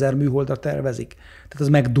 22 000 műholdra tervezik, tehát az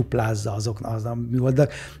megduplázza az a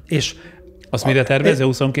műholdak, és azt mire tervező?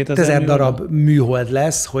 22 000 darab műhold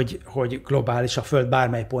lesz, hogy globális a Föld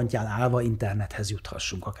bármely pontján állva internethez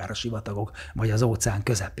juthassunk, akár a sivatagok, vagy az óceán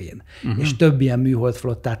közepén. És több ilyen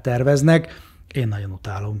műholdflottát terveznek. Én nagyon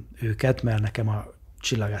utálom őket, mert nekem a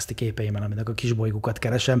csillagászti képeimen, aminek a kisbolygókat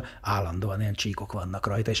keresem, állandóan ilyen csíkok vannak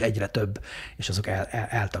rajta, és egyre több, és azok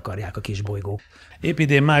eltakarják a kisbolygók. Épp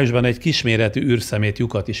idén májusban egy kisméretű űrszemét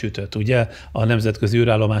lyukat is ütött, ugye, a nemzetközi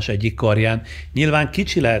űrállomás egyik karján. Nyilván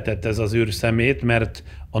kicsi lehetett ez az űrszemét, mert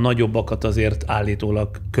a nagyobbakat azért állítólag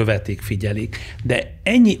követik, figyelik. De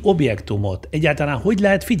ennyi objektumot egyáltalán hogy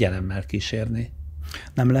lehet figyelemmel kísérni?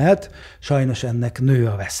 Nem lehet, sajnos ennek nő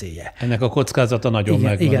a veszélye. Ennek a kockázata nagyon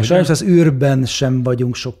megvan. Igen, sajnos az űrben sem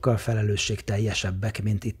vagyunk sokkal felelősségteljesebbek,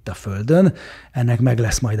 mint itt a Földön. Ennek meg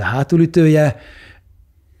lesz majd a hátulütője.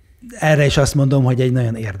 Erre is azt mondom, hogy egy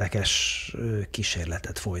nagyon érdekes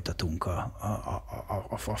kísérletet folytatunk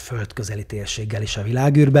a Föld közeli térséggel is a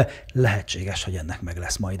világűrbe. Lehetséges, hogy ennek meg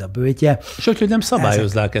lesz majd a böjtje. És hogy nem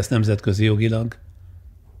szabályozzák ezt nemzetközi jogilag?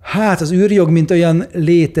 Hát az űrjog, mint olyan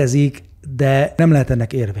létezik, de nem lehet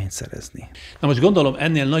ennek érvényt szerezni. Na most gondolom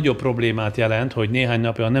ennél nagyobb problémát jelent, hogy néhány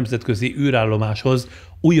napja a nemzetközi űrállomáshoz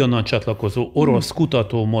újonnan csatlakozó orosz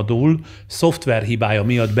kutatómodul szoftverhibája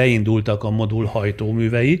miatt beindultak a modul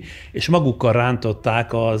hajtóművei, és magukkal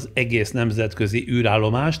rántották az egész nemzetközi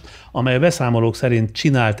űrállomást, amely a beszámolók szerint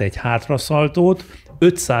csinált egy hátraszaltót,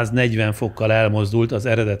 540 fokkal elmozdult az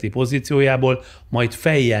eredeti pozíciójából, majd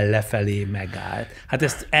fejjel lefelé megállt. Hát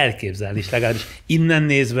ezt elképzelni is, legalábbis innen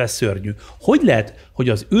nézve szörnyű. Hogy lehet, hogy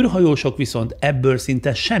az űrhajósok viszont ebből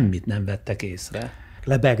szinte semmit nem vettek észre?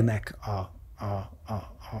 Lebegnek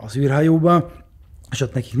az űrhajóba, és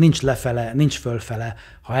ott nekik nincs lefele, nincs fölfele.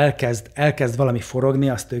 Ha elkezd valami forogni,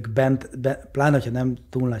 azt ők pláne, hogyha nem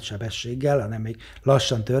túl nagy sebességgel, hanem még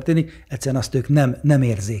lassan történik, egyszerűen azt ők nem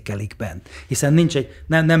érzékelik bent. Hiszen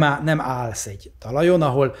nem állsz egy talajon,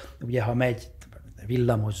 ahol ugye ha megy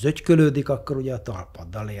villamos zögykölődik, akkor ugye a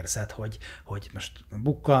talpaddal érzed, hogy most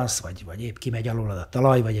bukkansz, vagy épp kimegy alólad a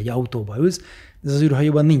talaj, vagy egy autóba ülsz. Ez az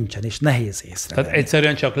űrhajóban nincsen, és nehéz észrevenni. Tehát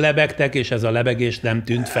egyszerűen csak lebegtek, és ez a lebegés nem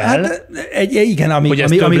tűnt fel? Hát igen,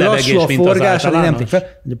 ami lassú a forgás, ami nem tűnt fel.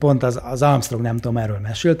 Pont az Armstrong, nem tudom, erről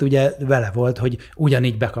mesélt, ugye vele volt, hogy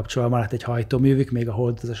ugyanígy bekapcsolva maradt egy hajtóművük, még a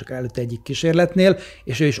holdutazások előtt egyik kísérletnél,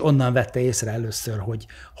 és ő is onnan vette észre először,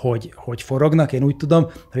 hogy forognak. Én úgy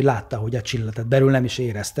tudom, hogy látta, hogy a csillag, belül nem is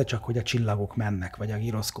érezte, csak hogy a csillagok mennek, vagy a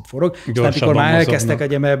gyroszkóp forog. És amikor már elkezdtek,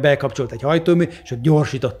 hogy bekapcsolt egy hajtómű, és ott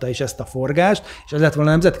gyorsította is ezt a forgást, és ez lett volna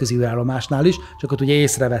a nemzetközi űrállomásnál is, csak ott ugye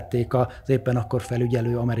észrevették az éppen akkor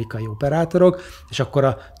felügyelő amerikai operátorok, és akkor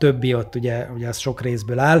a többi ott ugye az sok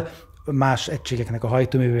részből áll, más egységeknek a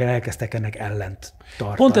hajtóművével elkezdtek ennek ellent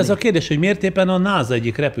tartani. Pont ez a kérdés, hogy miért éppen a NASA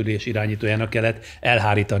egyik repülés irányítójának kellett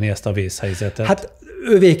elhárítani ezt a vészhelyzetet? Hát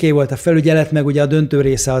ővéké volt a felügyelet, meg ugye a döntő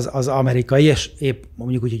része az amerikai, és épp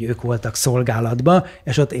mondjuk úgy, hogy ők voltak szolgálatban,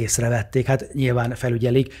 és ott észrevették, hát nyilván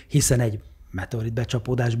felügyelik, hiszen egy meteorit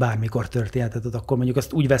becsapódás bármikor történhetett, akkor mondjuk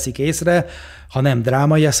azt úgy veszik észre, ha nem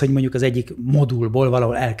drámai, az, hogy mondjuk az egyik modulból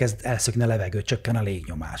valahol elkezd elszökni a levegő, csökken a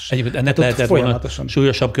légnyomás. Egyébként ennek lehetett volna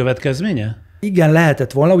súlyosabb következménye? Igen,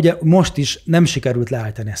 lehetett volna. Ugye most is nem sikerült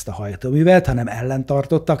leállítani ezt a hajtóművet, hanem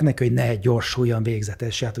ellentartottak neki, hogy ne gyorsuljon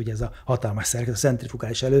végzetes. Hát ugye ez a hatalmas szerkezet, a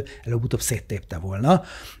centrifugális előbb-utóbb széttépte volna.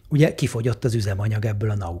 Ugye kifogyott az üzemanyag ebből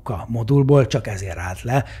a Nauka modulból, csak ezért állt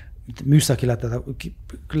le. Műszakilag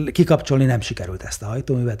kikapcsolni nem sikerült ezt a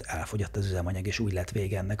hajtóművet, elfogyott az üzemanyag, és úgy lett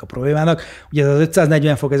vége ennek a problémának. Ugye az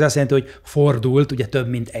 540 fok, ez azt jelenti, hogy fordult, ugye több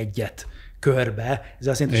mint egyet körbe. Ez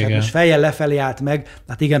azt jelenti, hogy most fejjel lefelé állt meg,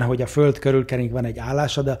 hát igen, ahogy a Föld körül kering, van egy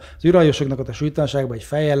állása, de az űrhajósoknak ott a súlytalanságban, hogy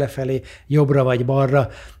fejjel lefelé, jobbra vagy balra,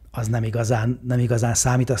 az nem igazán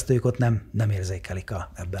számít, azt ők ott nem érzékelik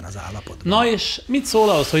ebben az állapotban. Na és mit szól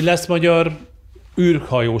ahhoz, hogy lesz magyar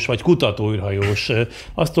űrhajós vagy kutatóűrhajós?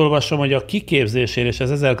 Azt olvasom, hogy a kiképzésére és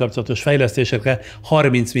az ezzel kapcsolatos fejlesztésekre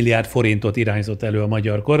 30 milliárd forintot irányzott elő a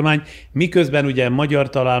magyar kormány, miközben ugye magyar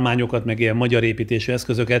találmányokat, meg ilyen magyar építésű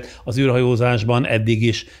eszközöket az űrhajózásban eddig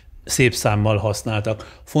is szép számmal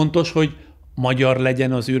használtak. Fontos, hogy magyar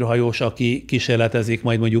legyen az űrhajós, aki kísérletezik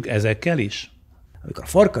majd mondjuk ezekkel is? Amikor a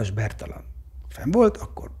Farkas Bertalan fenn volt,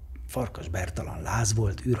 akkor Farkas Bertalan láz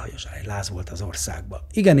volt, űrhajós láz volt az országban.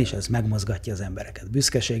 Igenis, ez megmozgatja az embereket,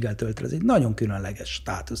 büszkeséggel tölt el, ez egy nagyon különleges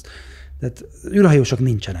státusz. Tehát űrhajósok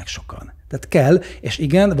nincsenek sokan. Tehát kell, és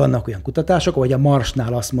igen, vannak olyan kutatások, ahogy a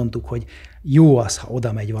Marsnál azt mondtuk, hogy jó az, ha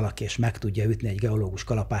oda megy valaki, és meg tudja ütni egy geológus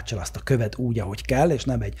kalapáccsal azt a követ úgy, ahogy kell, és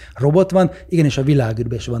nem egy robot van. Igenis, a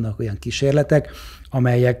világűrben is vannak olyan kísérletek,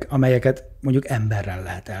 amelyeket mondjuk emberrel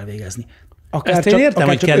lehet elvégezni. Ezt én értem,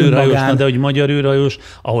 hogy kell űrhajósnak, de hogy magyar űrhajós,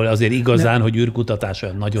 ahol azért igazán, hogy űrkutatás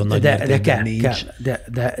olyan nagyon nagy mértékben nincs.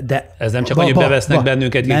 De ez nem csak annyi, hogy bevesznek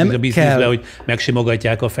bennünket a bizniszbe, hogy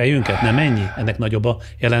megsimogatják a fejünket, nem ennyi? Ennek nagyobb a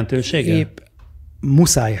jelentősége? Épp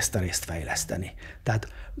muszáj ezt a részt fejleszteni. Tehát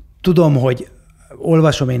tudom, hogy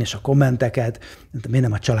olvasom én is a kommenteket, miért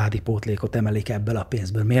nem a családi pótlékot emelik ebből a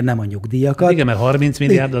pénzből, miért nem a nyugdíjakat. Igen, mert 30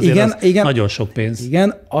 milliárd azért igen, nagyon sok pénz.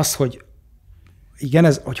 Igen, az, hogy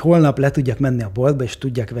hogy holnap le tudjak menni a boltba, és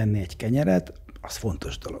tudjak venni egy kenyeret, az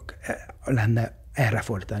fontos dolog. Lenne erre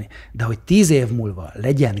fordítani. De hogy 10 év múlva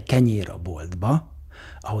legyen kenyér a boltba,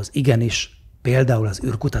 ahhoz igenis például az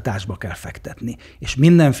űrkutatásba kell fektetni, és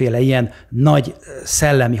mindenféle ilyen nagy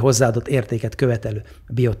szellemi hozzáadott értéket követelő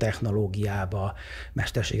biotechnológiába,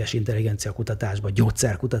 mesterséges intelligencia kutatásba,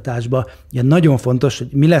 gyógyszerkutatásba. Ilyen nagyon fontos, hogy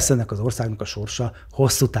mi lesz ennek az országnak a sorsa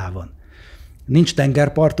hosszú távon. Nincs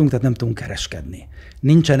tengerpartunk, tehát nem tudunk kereskedni.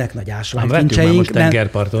 Nincsenek nagy ásványkincseink. Most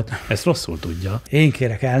tengerpartot, ezt rosszul tudja. Én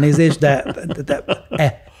kérek elnézést, de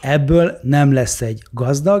ebből nem lesz egy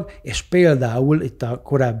gazdag, és például itt a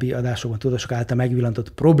korábbi adásokban tudósok által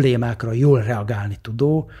megvillantott problémákra jól reagálni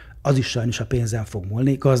tudó, az is sajnos a pénzen fog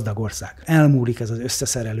múlni, gazdag ország. Elmúlik ez az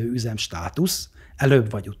összeszerelő üzem státusz,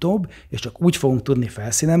 előbb vagy utóbb, és csak úgy fogunk tudni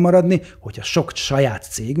felszínen maradni, hogyha sok saját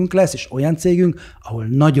cégünk lesz, és olyan cégünk, ahol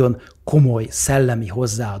nagyon komoly szellemi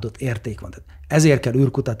hozzáadott érték van. Tehát ezért kell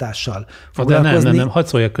űrkutatással foglalkozni. De nem, hadd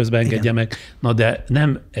szóljak közben, engedje meg. Na de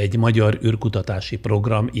nem egy magyar űrkutatási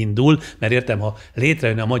program indul, mert értem, ha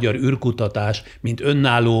létrejön a magyar űrkutatás, mint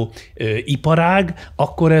önálló iparág,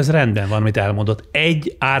 akkor ez rendben van, amit elmondott.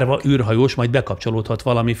 Egy árva űrhajós majd bekapcsolódhat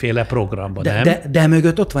valamiféle programba, nem? De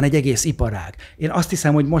mögött ott van egy egész iparág. Én azt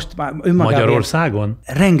hiszem, hogy most már önmagában Magyarországon?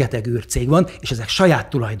 Rengeteg űrcég van, és ezek saját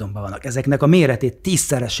tulajdonban vannak. Ezeknek a méretét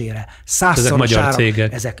 10-szeresére,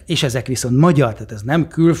 100-szorosára. Ezek viszont magyar, tehát ez nem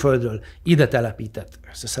külföldről ide telepített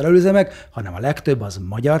összeszerelőüzemek, hanem a legtöbb az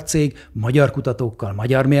magyar cég, magyar kutatókkal,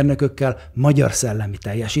 magyar mérnökökkel, magyar szellemi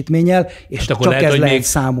teljesítménnyel, és hát csak akkor lehet, ez hogy lehet még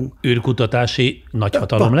számunk. Űrkutatási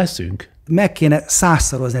nagyhatalom leszünk? Meg kéne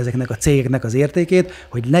 100-szorozni ezeknek a cégeknek az értékét,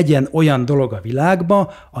 hogy legyen olyan dolog a világban,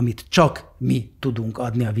 amit csak mi tudunk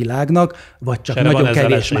adni a világnak, vagy csak nagyon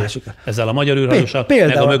kevés másik. Ezzel a magyar űrhajósak,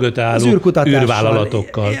 meg a mögötte álló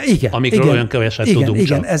űrvállalatokkal, amikről olyan keveset tudunk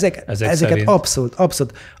igen, csak. Ezeket abszolút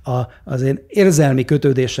az én érzelmi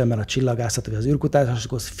kötődésemmel a csillagászat, vagy az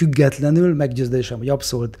űrkutatáshoz függetlenül meggyőződésem, hogy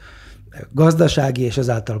abszolút gazdasági és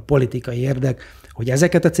ezáltal politikai érdek, hogy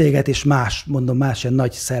ezeket a cégeket és más ilyen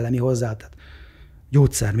nagy szellemi hozzáadott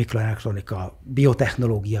gyógyszer, mikroelektronika,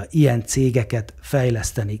 biotechnológia, ilyen cégeket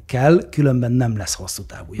fejleszteni kell, különben nem lesz hosszú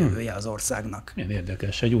távú jövője az országnak. Milyen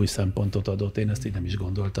érdekes, egy új szempontot adott, én ezt így nem is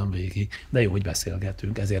gondoltam végig, de jó, hogy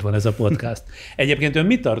beszélgetünk, ezért van ez a podcast. Egyébként ön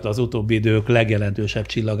mit tart az utóbbi idők legjelentősebb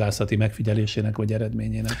csillagászati megfigyelésének vagy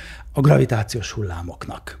eredményének? A gravitációs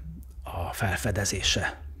hullámoknak a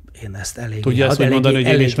felfedezése. Én ezt elég... Tudja ezt úgy mondani,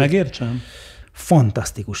 hogy én is megértsem?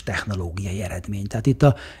 Fantasztikus technológiai eredmény. Tehát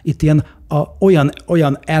itt ilyen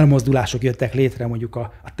olyan elmozdulások jöttek létre mondjuk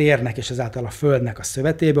a térnek és ezáltal a Földnek a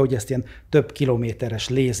szövetébe, hogy ezt ilyen több kilométeres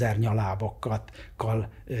lézernyalábokkal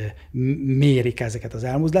mérik ezeket az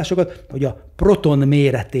elmozdulásokat, hogy a proton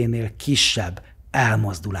méreténél kisebb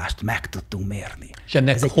elmozdulást meg tudtunk mérni. És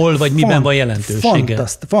ennek hol vagy miben van jelentősége?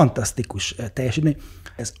 Fantasztikus teljesítmény.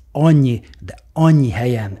 Ez annyi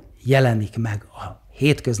helyen jelenik meg a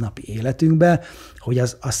hétköznapi életünkben, hogy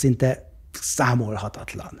az szinte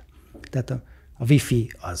számolhatatlan. Tehát a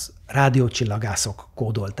Wi-Fi az rádiócsillagászok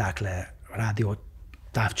kódolták le rádió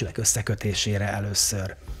távcsövek összekötésére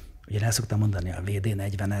először. Ugye el szoktam mondani a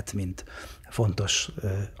VD40-et, mint fontos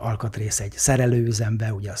alkatrész egy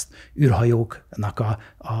szerelőüzembe, ugye azt űrhajóknak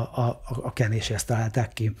a kenéséhez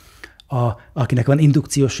találták ki. Akinek van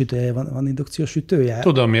indukciós sütője, van indukciós sütője?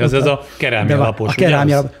 Tudom mi, ez a kerámia lapos.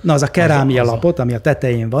 Az a kerámia lapot, ami a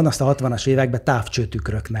tetején van, azt a 60-as években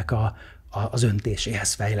távcsőtükröknek az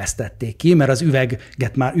öntéséhez fejlesztették ki, mert az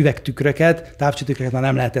üvegtükröket, távcsőtükröket már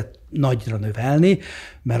nem lehetett nagyra növelni,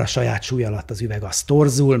 mert a saját súly alatt az üveg az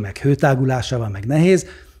torzul, meg hőtágulása van, meg nehéz,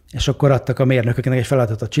 és akkor adtak a mérnököknek egy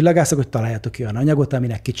feladatot a csillagászok, hogy találjatok ki olyan anyagot,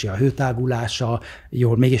 aminek kicsi a hőtágulása,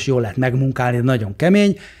 mégis jól lehet megmunkálni, de nagyon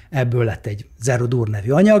kemény. Ebből lett egy Zero-Dur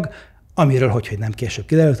nevű anyag, amiről hogy nem később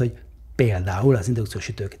kiderült, hogy például az indukciós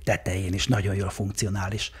sütők tetején is nagyon jól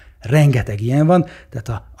funkcionális. Rengeteg ilyen van,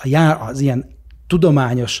 tehát az ilyen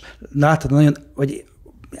tudományos, látható nagyon, vagy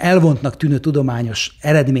elvontnak tűnő tudományos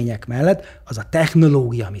eredmények mellett az a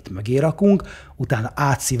technológia, amit mögé rakunk, utána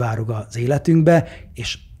átszivárog az életünkbe,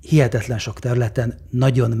 és hihetetlen sok területen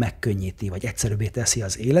nagyon megkönnyíti, vagy egyszerűbbé teszi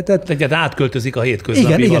az életet. Tehát átköltözik a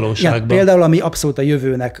hétköznapi valóságba. Igen, például, ami abszolút a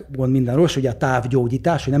jövőnek mond minden rossz, hogy a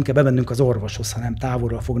távgyógyítás, hogy nem kell bemennünk az orvoshoz, hanem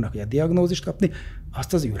távolról fognak egy diagnózist kapni,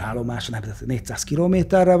 azt az űrállomáson, 400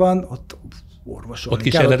 kilométerre van, ott orvosolni ott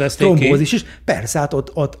kísérletezték ki? Is. Persze, hát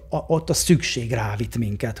ott a szükség rávitt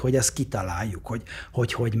minket, hogy ezt kitaláljuk,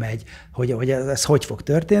 hogy megy, hogy ez hogy fog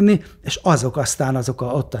történni, és azok a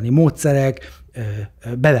ottani módszerek,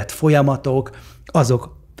 bevett folyamatok,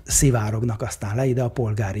 azok szivárognak aztán le ide a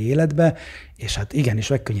polgári életbe, és hát igenis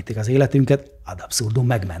megkönnyítik az életünket, ad abszurdum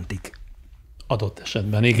megmentik. Adott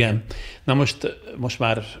esetben, igen. Na most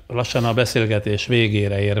már lassan a beszélgetés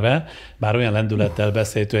végére érve, bár olyan lendülettel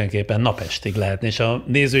beszél, tulajdonképpen napestig lehetne, és a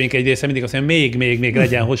nézőink egy része mindig azt mondja, még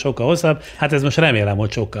legyen sokkal hosszabb. Hát ez most remélem,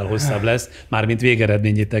 hogy sokkal hosszabb lesz, mármint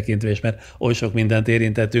végeredményét tekintve, és mert oly sok mindent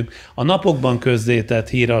érintettünk. A napokban közzétett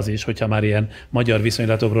hír az is, hogyha már ilyen magyar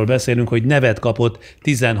viszonylatokról beszélünk, hogy nevet kapott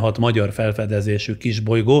 16 magyar felfedezésű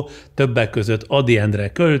kisbolygó, többek között Ady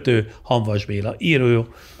Endre költő, Hamvas Béla író,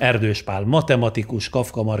 Erdős Pál matematikus,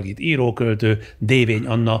 Kafka Margit íróköltő, Dévény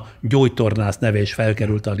Anna gyógytornász neve is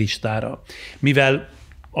felkerült a listára. Mivel,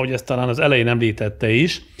 ahogy ezt talán az elején említette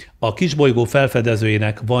is, a kisbolygó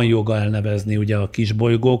felfedezőjének van joga elnevezni ugye a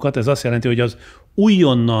kisbolygókat, ez azt jelenti, hogy az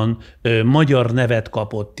újonnan magyar nevet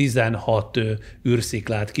kapott 16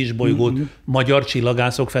 űrsziklát, kisbolygót magyar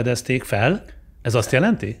csillagászok fedezték fel. Ez azt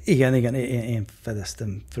jelenti? Igen, én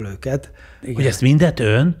fedeztem föl őket. Igen. Hogy ezt mindet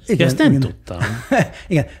ön? Igen, ezt nem tudtam.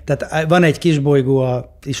 Igen, tehát van egy kisbolygó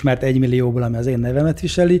a ismert 1 millióból, ami az én nevemet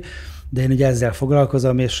viseli, de én ugye ezzel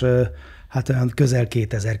foglalkozom, és hát olyan közel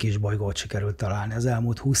 2000 kisbolygót sikerült találni az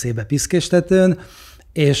elmúlt 20 évben Piszkéstetőn,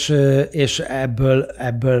 és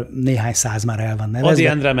ebből néhány száz már el van nevezve. Ady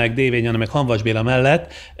Endre, meg Dévény Anna, meg Hamvas Béla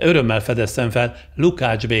mellett örömmel fedeztem fel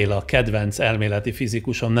Lukács Béla, kedvenc elméleti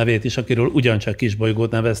fizikusom nevét is, akiről ugyancsak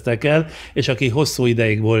kisbolygót neveztek el, és aki hosszú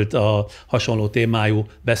ideig volt a hasonló témájú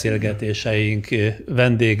beszélgetéseink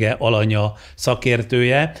vendége, alanya,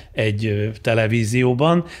 szakértője egy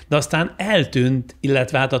televízióban, de aztán eltűnt,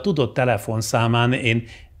 illetve hát a tudott telefonszámán én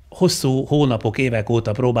hosszú hónapok, évek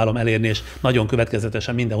óta próbálom elérni, és nagyon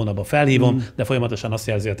következetesen minden hónapban felhívom, de folyamatosan azt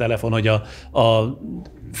jelzi a telefon, hogy a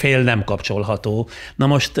fél nem kapcsolható. Na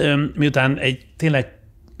most, miután egy tényleg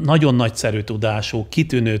nagyon nagyszerű tudású,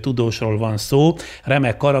 kitűnő tudósról van szó,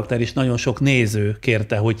 remek karakter is, nagyon sok néző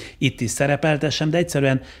kérte, hogy itt is szerepeltessem, de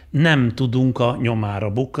egyszerűen nem tudunk a nyomára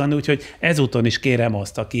bukkanni, úgyhogy ezúton is kérem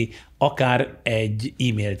azt, aki akár egy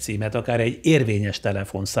e-mail címet, akár egy érvényes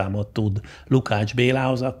telefonszámot tud Lukács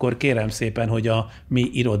Bélához, akkor kérem szépen, hogy a mi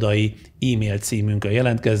irodai e-mail címünkön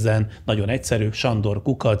jelentkezzen. Nagyon egyszerű,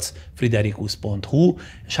 sandor@friderikusz.hu,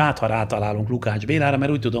 és hát ha rátalálunk Lukács Bélára,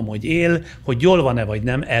 mert úgy tudom, hogy él, hogy jól van-e vagy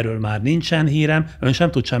nem, erről már nincsen hírem. Ön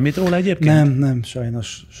sem tud semmit róla egyébként? Nem,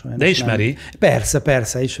 sajnos De ismeri? Nem.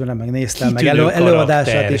 Persze, ismerem, megnéztem, meg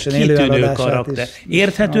előadását is, karakter.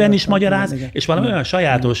 Érthetően is magyaráz, és valami olyan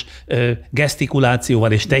sajátos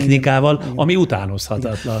gesztikulációval és technikával, ami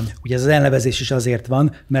utánozhatatlan. Ugye ez az elnevezés is azért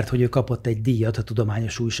van, mert hogy ő kapott egy díjat, a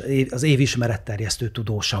tudományos az év ismeretterjesztő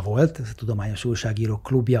tudósa volt, ez a Tudományos Újságírók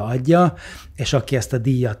Klubja adja, és aki ezt a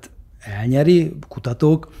díjat elnyeri,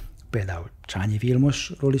 kutatók, például Csányi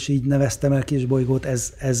Vilmosról is így neveztem el kisbolygót,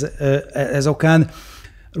 ez okán,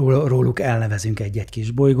 róluk elnevezünk egy-egy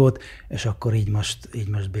kisbolygót, és akkor így most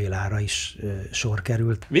Bélára is sor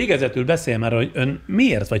került. Végezetül beszélj már, hogy ön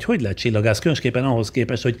miért, vagy hogy lett csillagász, különösképpen ahhoz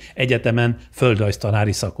képest, hogy egyetemen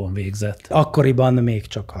földrajztanári szakon végzett? Akkoriban még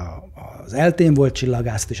csak az eltén volt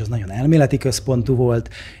csillagász, és az nagyon elméleti központú volt,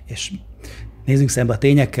 és nézzünk szembe a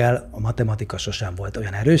tényekkel, a matematika sosem volt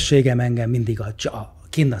olyan erősségem, engem mindig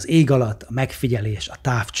kint az ég alatt, a megfigyelés, a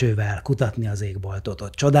távcsővel, kutatni az égboltot,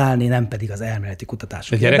 ott csodálni, nem pedig az elméleti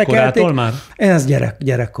kutatások. De gyerekkorától már? Én ez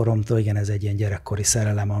gyerekkoromtól, igen, ez egy ilyen gyerekkori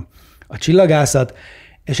szerelem a csillagászat,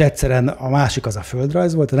 és egyszerűen a másik az a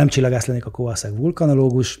földrajz volt, ha nem csillagász lennék, akkor valószínűleg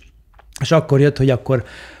vulkanológus, és akkor jött, hogy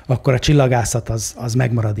akkor a csillagászat az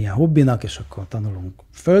megmarad ilyen hobbinak, és akkor tanulunk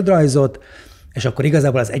földrajzot, és akkor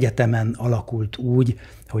igazából az egyetemen alakult úgy,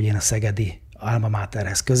 hogy én a szegedi Alma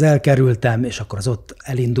Materhez közel kerültem, és akkor az ott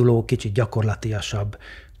elinduló, kicsit gyakorlatiasabb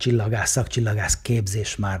csillagász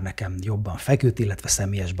képzés már nekem jobban feküdt, illetve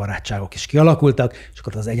személyes barátságok is kialakultak, és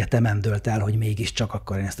akkor az egyetemen dőlt el, hogy mégiscsak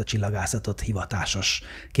akkor én ezt a csillagászatot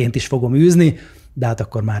hivatásosként is fogom űzni, de hát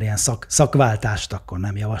akkor már ilyen szakváltást akkor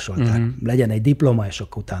nem javasolták. Legyen egy diploma, és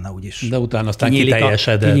akkor utána úgyis. De utána aztán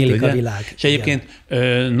kiteljesedett. Kinyílik a világ. És egyébként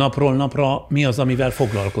napról napra mi az, amivel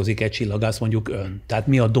foglalkozik egy csillagász, mondjuk ön? Tehát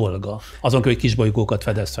mi a dolga? Azon, hogy kisbolygókat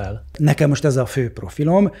fedez fel. Nekem most ez a fő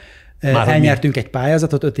profilom. Elnyertünk egy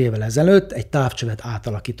pályázatot 5 évvel ezelőtt, egy távcsövet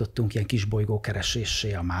átalakítottunk ilyen kisbolygó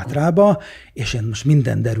keresésé a Mátrába, és én most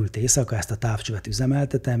minden derült éjszaka ezt a távcsövet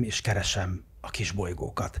üzemeltetem, és keresem a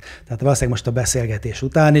kisbolygókat. Tehát valószínűleg most a beszélgetés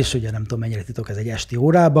után is, ugye nem tudom mennyire titok, ez egy esti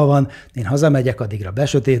órában van, én hazamegyek, addigra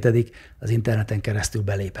besötétedik, az interneten keresztül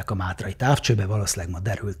belépek a mátrai távcsőbe, valószínűleg ma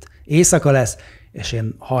derült éjszaka lesz, és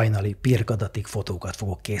én hajnali pirkadatig fotókat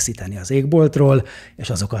fogok készíteni az égboltról, és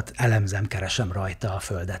azokat elemzem, keresem rajta a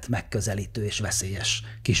Földet megközelítő és veszélyes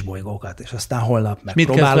kisbolygókat, és aztán holnap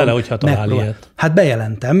megpróbálom. Mit kezd vele, hogyha talál ilyet? Hát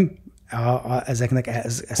bejelentem, ezeknek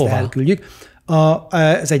ezt elküldjük.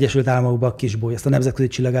 Az Egyesült Államokban kisbolygó, ezt a Nemzetközi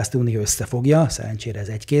Csillagászati Unió összefogja, szerencsére ez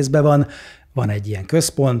egy kézben van egy ilyen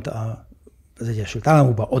központ, az Egyesült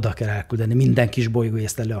Államokban oda kell elküldeni, minden kisbolygó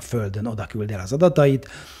észlelő a Földön oda küldi el az adatait,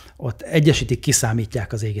 ott egyesítik,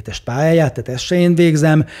 kiszámítják az égitest pályáját, tehát ezt se én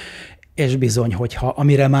végzem, és bizony, hogyha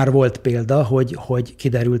amire már volt példa, hogy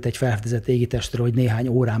kiderült egy felfedezett égitestről, hogy néhány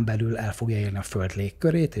órán belül el fogja érni a Föld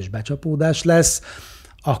légkörét, és becsapódás lesz,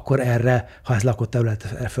 akkor erre, ha ez lakott terület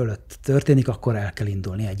fölött történik, akkor el kell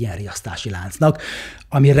indulni egy ilyen riasztási láncnak,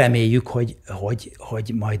 ami reméljük,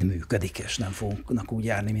 hogy majd működik, és nem fognak úgy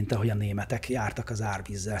járni, mint ahogy a németek jártak az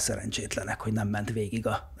árvízzel, szerencsétlenek, hogy nem ment végig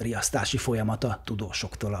a riasztási folyamat a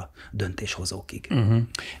tudósoktól a döntéshozókig.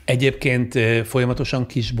 Egyébként folyamatosan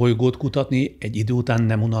kisbolygót kutatni egy idő után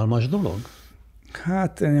nem unalmas dolog?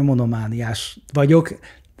 Hát én monomániás vagyok.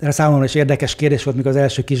 De számomra is érdekes kérdés volt, mikor az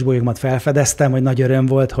első kisbolygómat felfedeztem, hogy nagy öröm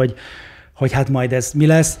volt, hogy hát majd ez mi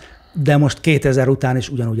lesz, de most 2000 után is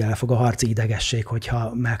ugyanúgy elfog a harci idegesség,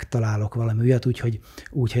 hogyha megtalálok valami olyat,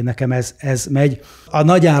 úgyhogy nekem ez megy. A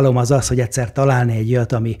nagy álom az, hogy egyszer találni egy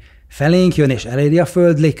olyat, ami felénk jön és eléri a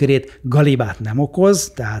Föld légkörét, galibát nem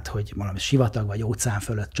okoz, tehát hogy valami sivatag vagy óceán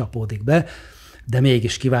fölött csapódik be, de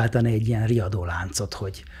mégis kiváltani egy ilyen riadó láncot,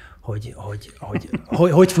 hogy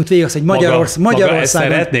fut végig az, hogy Magyarországon... ezt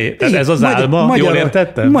szeretné? Tehát ez az álma? Jól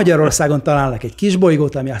értettem? Magyarországon találnak egy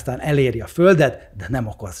kisbolygót, ami aztán eléri a Földet, de nem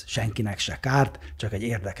okoz senkinek se kárt, csak egy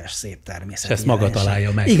érdekes, szép természeti. És ezt maga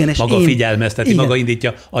találja meg. Igen, maga figyelmezteti, maga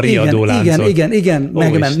indítja a riadó láncot. Igen.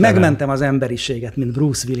 Megmentem az emberiséget, mint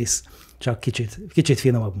Bruce Willis, csak kicsit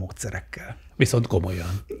finomabb módszerekkel. Viszont komolyan.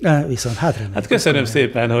 Viszont hát köszönöm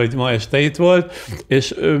szépen, hogy ma este itt volt,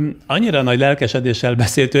 és annyira nagy lelkesedéssel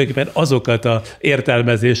beszélt tulajdonképpen azokat az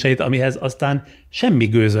értelmezéseit, amihez aztán semmi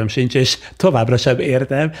gőzöm sincs, és továbbra sem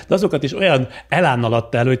értem, de azokat is olyan elánnal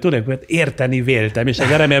adta el, hogy tulajdonképpen érteni véltem, és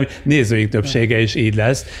ezzel remélem, nézőink többsége is így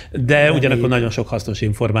lesz, de ugyanakkor nagyon sok hasznos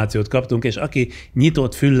információt kaptunk, és aki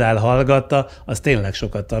nyitott füllel hallgatta, az tényleg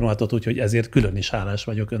sokat tanulhatott, úgyhogy ezért külön is hálás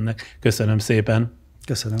vagyok önnek. Köszönöm szépen.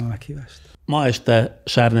 Köszönöm a meghívást. Ma este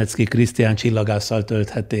Sárneczky Krisztián csillagásszal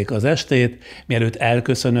tölthették az estét. Mielőtt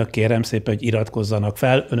elköszönök, kérem szépen, hogy iratkozzanak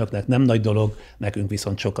fel. Önöknek nem nagy dolog, nekünk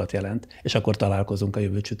viszont sokat jelent. És akkor találkozunk a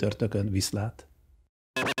jövő csütörtökön. Viszlát!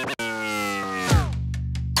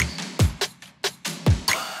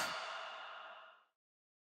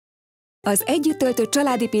 Az együtt töltött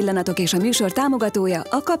családi pillanatok és a műsor támogatója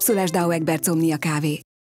a kapszulás dáuegberts Omnia kávé.